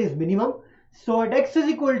going to get is minimum. So at x is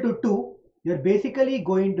equal to 2, you're basically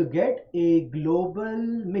going to get a global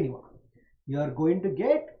minima. You're going to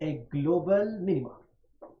get a global minima.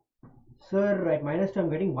 Sir, at -2 I'm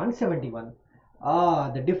getting 171.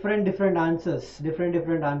 The different answers,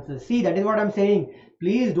 different answers. See, that is what I'm saying.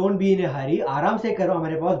 Please don't be in a hurry. आराम से करो,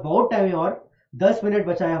 हमारे पास बहुत time है और 10 minute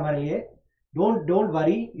बचा है हमारे लिए. Don't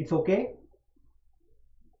worry, it's okay.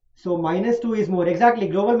 So -2 is more. Exactly,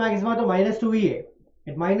 global maxima तो -2 ही है.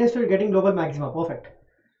 At -2 you're getting global maxima. Perfect.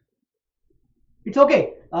 It's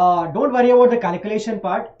okay. Don't worry about the calculation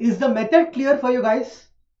part. Is the method clear for you guys?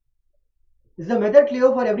 Is the method clear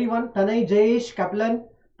for everyone? Tanay, Jayesh, Kaplan,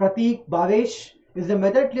 Pratik, Bhavesh, is the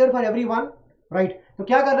method clear for everyone? Right. तो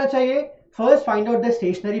क्या करना चाहिए? First, find out the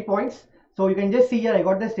stationary points. So you can just see here, I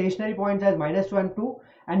got the stationary points as -2 and 2,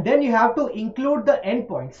 and then you have to include the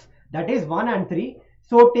endpoints, that is 1 and 3.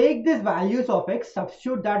 So take these values of x,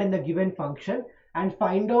 substitute that in the given function and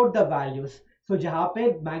find out the values. So जहाँ पे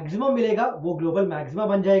maximum मिलेगा वो global maxima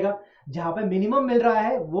बन जाएगा, जहाँ पे minimum मिल रहा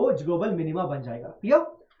है वो ग्लोबल मिनिमा बन जाएगा. Clear?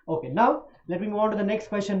 Okay, now let me move on to the next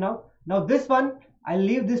question now. Now this one, I'll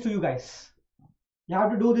leave this to you guys. You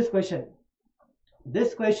have to do this question.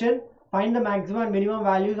 This question, find the maximum and minimum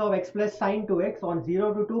values of x plus sine 2x on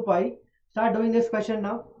 0 to 2 pi. Start doing this question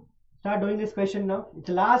now. Start doing this question now. It's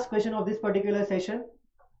the last question of this particular session.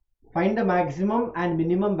 Find the maximum and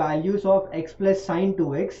minimum values of x plus sine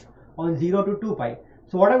 2x on 0 to 2 pi.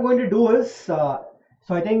 So what I'm going to do is,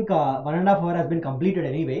 so I think 1.5 hour has been completed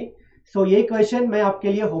anyway. So ये question मैं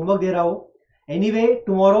आपके लिए homework दे रहा हूँ. Anyway,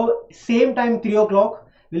 tomorrow same time 3 o'clock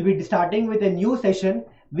we'll be starting with a new session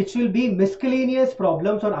which will be miscellaneous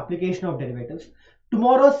problems on application of derivatives.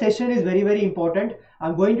 Tomorrow's session is very, very important.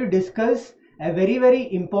 I'm going to discuss a very,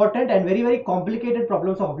 very important and very, very complicated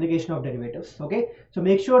problems of application of derivatives. Okay, so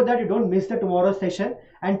make sure that you don't miss the tomorrow's session,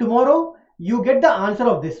 and tomorrow you get the answer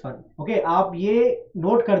of this one. Okay, आप ये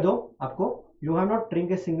note कर दो आपको. You have not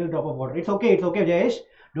drink a single drop of water. It's okay, Jayesh.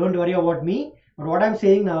 Don't worry about me. But what I'm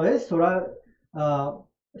saying now is थोड़ा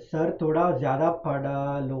sir थोड़ा ज़्यादा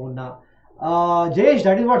पढ़ा लो ना. Jayesh,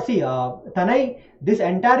 that is what, see, Tanay, this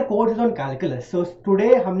entire course is on calculus. So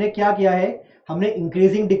today हमने क्या किया है, हमने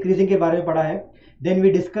increasing decreasing के बारे में पढ़ा है. Then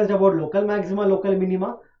we discussed about local maxima, local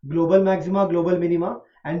minima, global maxima, global minima,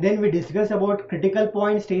 and then we discussed about critical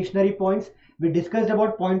points, stationary points. We discussed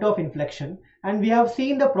about point of inflection, and we have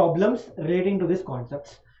seen the problems relating to these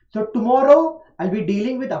concepts. So tomorrow I'll be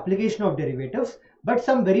dealing with application of derivatives, but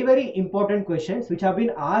some very, very important questions which have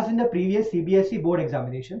been asked in the previous CBSE board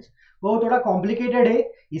examinations. वो थोड़ा complicated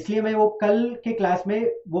है, इसलिए मैं वो कल के class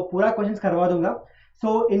में वो पूरा questions करवा दूंगा.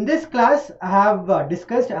 So in this class I have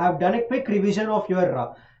discussed, I have done a quick revision of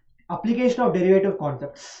your application of derivative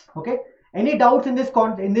concepts. Okay, any doubts in this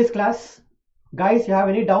class, guys? You have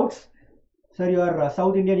any doubts? Sir, you are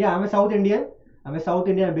South Indian. Yeah, I'm a South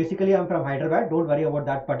Indian. Basically I'm from Hyderabad. Don't worry about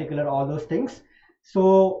that particular all those things.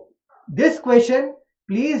 So this question,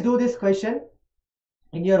 please do this question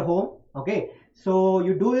in your home. Okay, so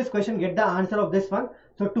you do this question, get the answer of this one.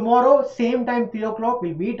 So tomorrow same time 3 o'clock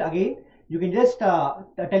we'll meet again. You can just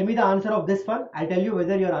tell me the answer of this one. I'll tell you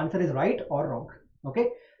whether your answer is right or wrong. Okay,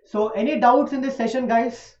 so any doubts in this session,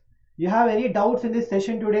 guys? You have any doubts in this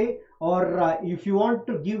session today, or if you want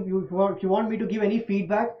to give, if you want me to give any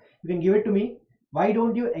feedback, you can give it to me. Why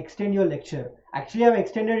don't you extend your lecture? Actually I've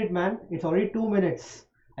extended it, man. It's already 2 minutes.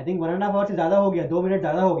 I think 1.5 hours से ज़्यादा हो गया, 2 minutes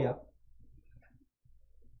ज़्यादा हो गया.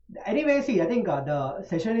 Anyway, see, I think the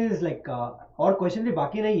session is like और question भी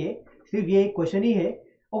बाकी नहीं है, सिर्फ ये एक question ही है.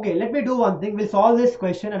 Okay, let me do one thing. We'll solve this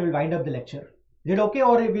question and we'll wind up the lecture. Is it okay,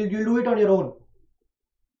 or will you do it on your own?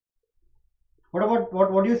 What about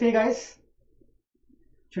what do you say, guys?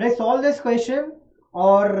 Should I solve this question,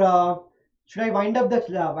 or should I wind up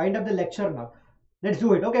the lecture now? Let's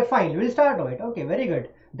do it. Okay, fine. We'll start on it. Okay, very good.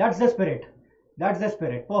 That's the spirit. That's the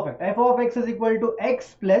spirit. Perfect. F of x is equal to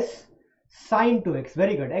x plus sine 2x.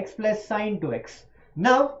 Very good. X plus sine 2x.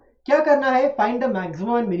 Now, क्या करना है? Find the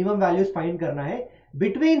maximum and minimum values. Find करना है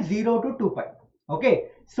between 0 to 2 pi. Okay.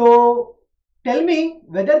 So, tell me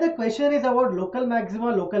whether the question is about local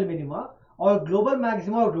maxima, local minima, or global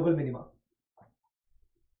maxima or global minima.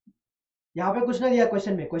 यहाँ पे कुछ नहीं दिया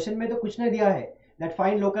क्वेश्चन में तो कुछ नहीं दिया है that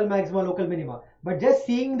find local maxima, local minima, but just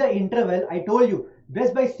seeing the interval, I told you,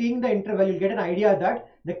 just by seeing the interval you'll get an idea that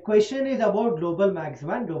the question is about global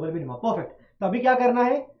maxima and global minima. Perfect. तो अभी क्या करना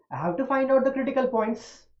है? I have to find out the critical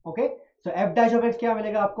points. Okay, so f dash of x क्या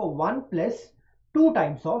मिलेगा आपको? 1 plus 2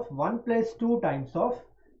 times of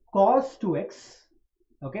cos 2x.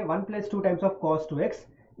 Okay, 1 plus 2 times of cos 2x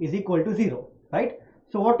is equal to 0, right?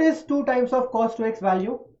 So what is 2 times of cos 2x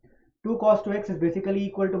value? 2 cos 2x is basically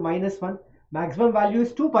equal to -1. Maximum value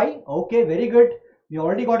is 2 pi. Okay, very good. We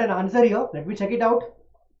already got an answer here. Let me check it out.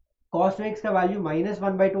 Cos 2x का value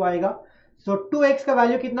 -1/2 आएगा. So 2x का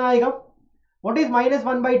value कितना आएगा? What is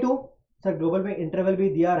 -1/2? Sir global में interval भी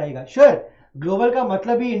दिया रहेगा. Sure, global का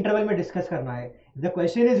मतलब भी इंटरवल में डिस्कस करना है. If the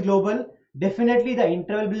question is global, definitely the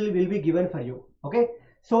interval will be given for you. Okay,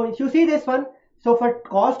 so if you see this one, so for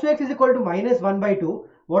cos 2x is equal to -1/2,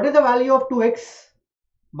 what is the value of 2x?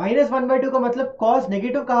 -1/2 का मतलब cos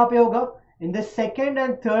negative कहाँ पे होगा? In the second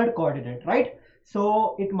and third coordinate, right? So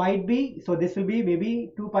it might be, so this will be maybe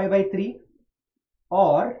 2 pi by 3,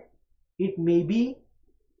 or it may be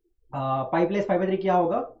pi plus pi by 3 क्या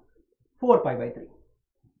होगा? 4 pi by 3.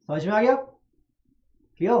 समझ में आ गया?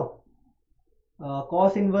 Clear?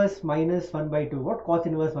 cos inverse minus 1 by 2. What cos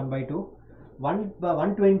inverse 1 by 2?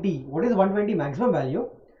 120. What is 120 maximum value?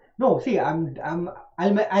 No, see,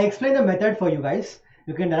 I explain the method for you guys.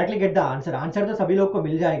 You can directly get the answer. Answer तो सभी लोग को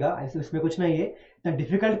मिल जाएगा. इसमें कुछ नहीं है. इतना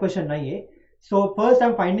difficult question नहीं है. So first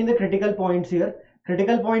I'm finding the critical points here.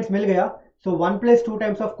 Critical points मिल गया. So 1 plus 2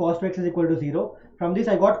 times of cos 2x is equal to 0. From this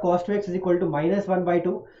I got cos 2x is equal to minus 1 by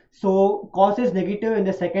 2. So cos is negative in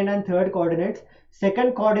the second and third coordinates.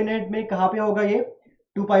 Second coordinate में कहाँ पे होगा ये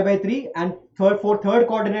 2 pi by 3 and for third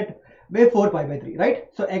coordinate में 4 pi by 3, right?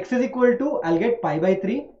 So x is equal to, I'll get pi by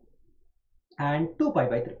 3 and 2 pi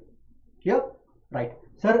by 3. Here, right?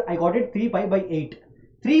 Sir, I got it 3 pi by 8.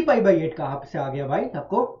 3 pi by 8 कहाँ से आ गया भाई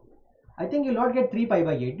आपको? I think you'll not get 3 pi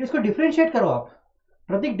by 8. इसको differentiate करो आप.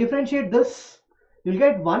 Pratik, differentiate this. You'll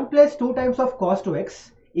get 1 plus 2 times of cos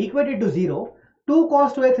 2x equated to 0. 2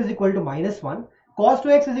 cos 2x is equal to minus 1. Cos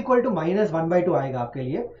 2x is equal to minus 1 by 2 आएगा आपके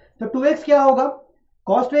लिए. तो 2x क्या होगा?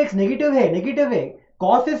 Cos 2x negative है.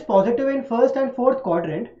 Cos is positive in first and fourth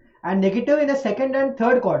quadrant and negative in the second and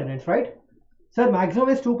third coordinates, right? Sir, maximum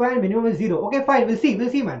is 2 pi and minimum is 0. Okay, fine. We'll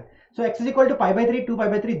see, man. So x is equal to pi by 3, 2 pi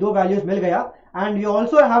by 3, दो values मिल गया. And we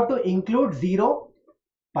also have to include 0,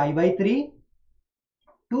 pi by 3,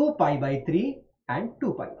 2 pi by 3 and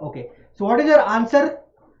 2 pi. Okay. So what is your answer?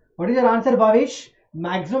 What is your answer, Bhavish?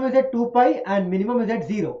 Maximum is at 2 pi and minimum is at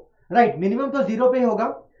 0. Right. Minimum तो 0 पे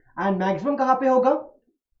होगा and maximum कहाँ पे होगा?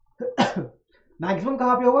 Maximum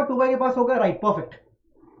कहाँ पे होगा? 2 pi के पास होगा. Right. Perfect.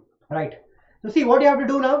 Right. So see what you have to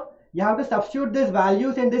do now. You have to substitute these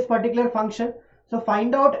values in this particular function. So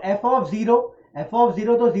find out f of 0. F of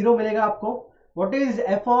 0 तो 0 मिलेगा आपको. What is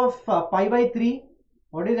f of pi by 3?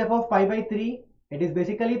 What is f of pi by 3? It is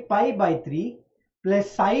basically pi by 3 plus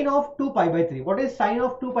sine of 2 pi by 3. What is sine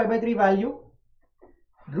of 2 pi by 3 value?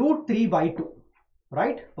 Root 3 by 2.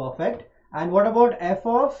 Right? Perfect. And what about f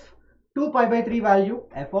of 2 pi by 3 value?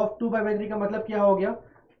 F of 2 pi by 3 का मतलब क्या हो गया?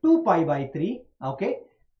 2 pi by 3. Okay.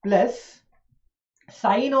 Plus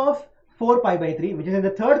sine of 4 pi by 3 which is in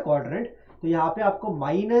the third quadrant. तो यहाँ पे आपको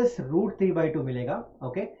minus root 3 by 2 मिलेगा.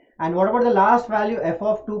 Okay. And what about the last value f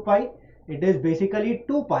of 2 pi? It is basically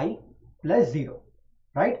 2 pi plus 0.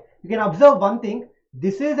 Right. You can observe one thing.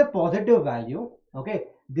 This is a positive value. Okay.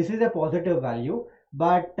 This is a positive value.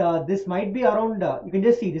 But this might be around, you can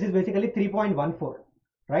just see this is basically 3.14.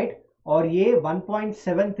 Right. और ये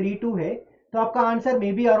 1.732 है. तो आपका answer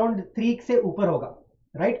may be around 3 से ऊपर होगा.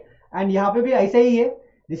 Right. And यहाँ पे भी ऐसे ही है.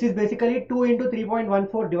 This is basically 2 into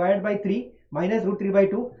 3.14 divided by 3 minus root 3 by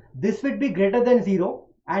 2. This would be greater than 0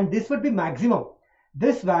 and this would be maximum.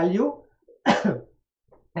 This value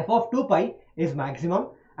f of 2 pi is maximum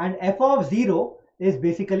and f of 0 is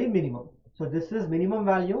basically minimum. So this is minimum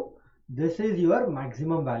value. This is your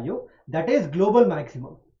maximum value. That is global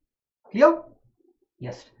maximum. Clear?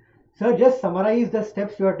 Yes. Sir, just summarize the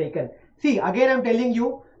steps you have taken. See, again I'm telling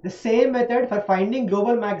you the same method for finding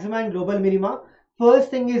global maxima and global minima.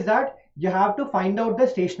 First thing is that you have to find out the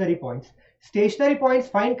stationary points. Stationary points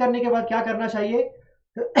find करने के बाद क्या करना चाहिए?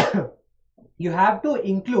 You have to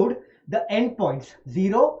include the end points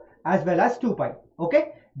 0 as well as 2 pi.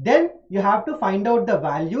 Okay. Then you have to find out the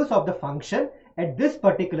values of the function at this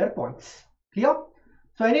particular points. Clear?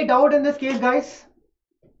 So any doubt in this case, guys?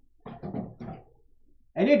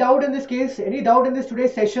 Any doubt in this case? Any doubt in this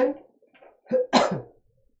today's session?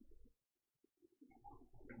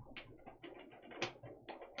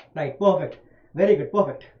 Right, perfect. Very good,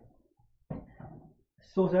 perfect.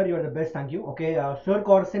 So sir, you are the best, thank you. Okay, sir,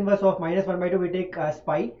 cos inverse of minus 1 by 2 we take as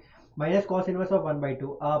pi minus cos inverse of 1 by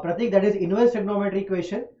 2. Pratik, that is inverse trigonometry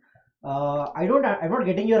equation. I'm not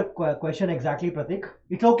getting your question exactly, Pratik.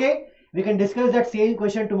 It's okay. We can discuss that same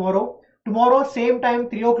question tomorrow. Tomorrow, same time,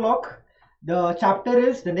 3 o'clock. The chapter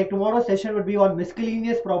is, the next tomorrow's session would be on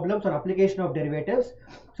miscellaneous problems on application of derivatives.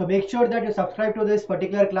 So make sure that you subscribe to this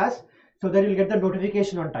particular class so that you'll get the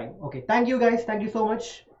notification on time. Okay, thank you guys. Thank you so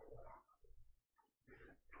much.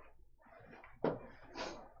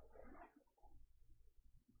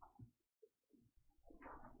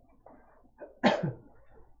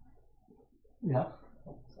 Yeah.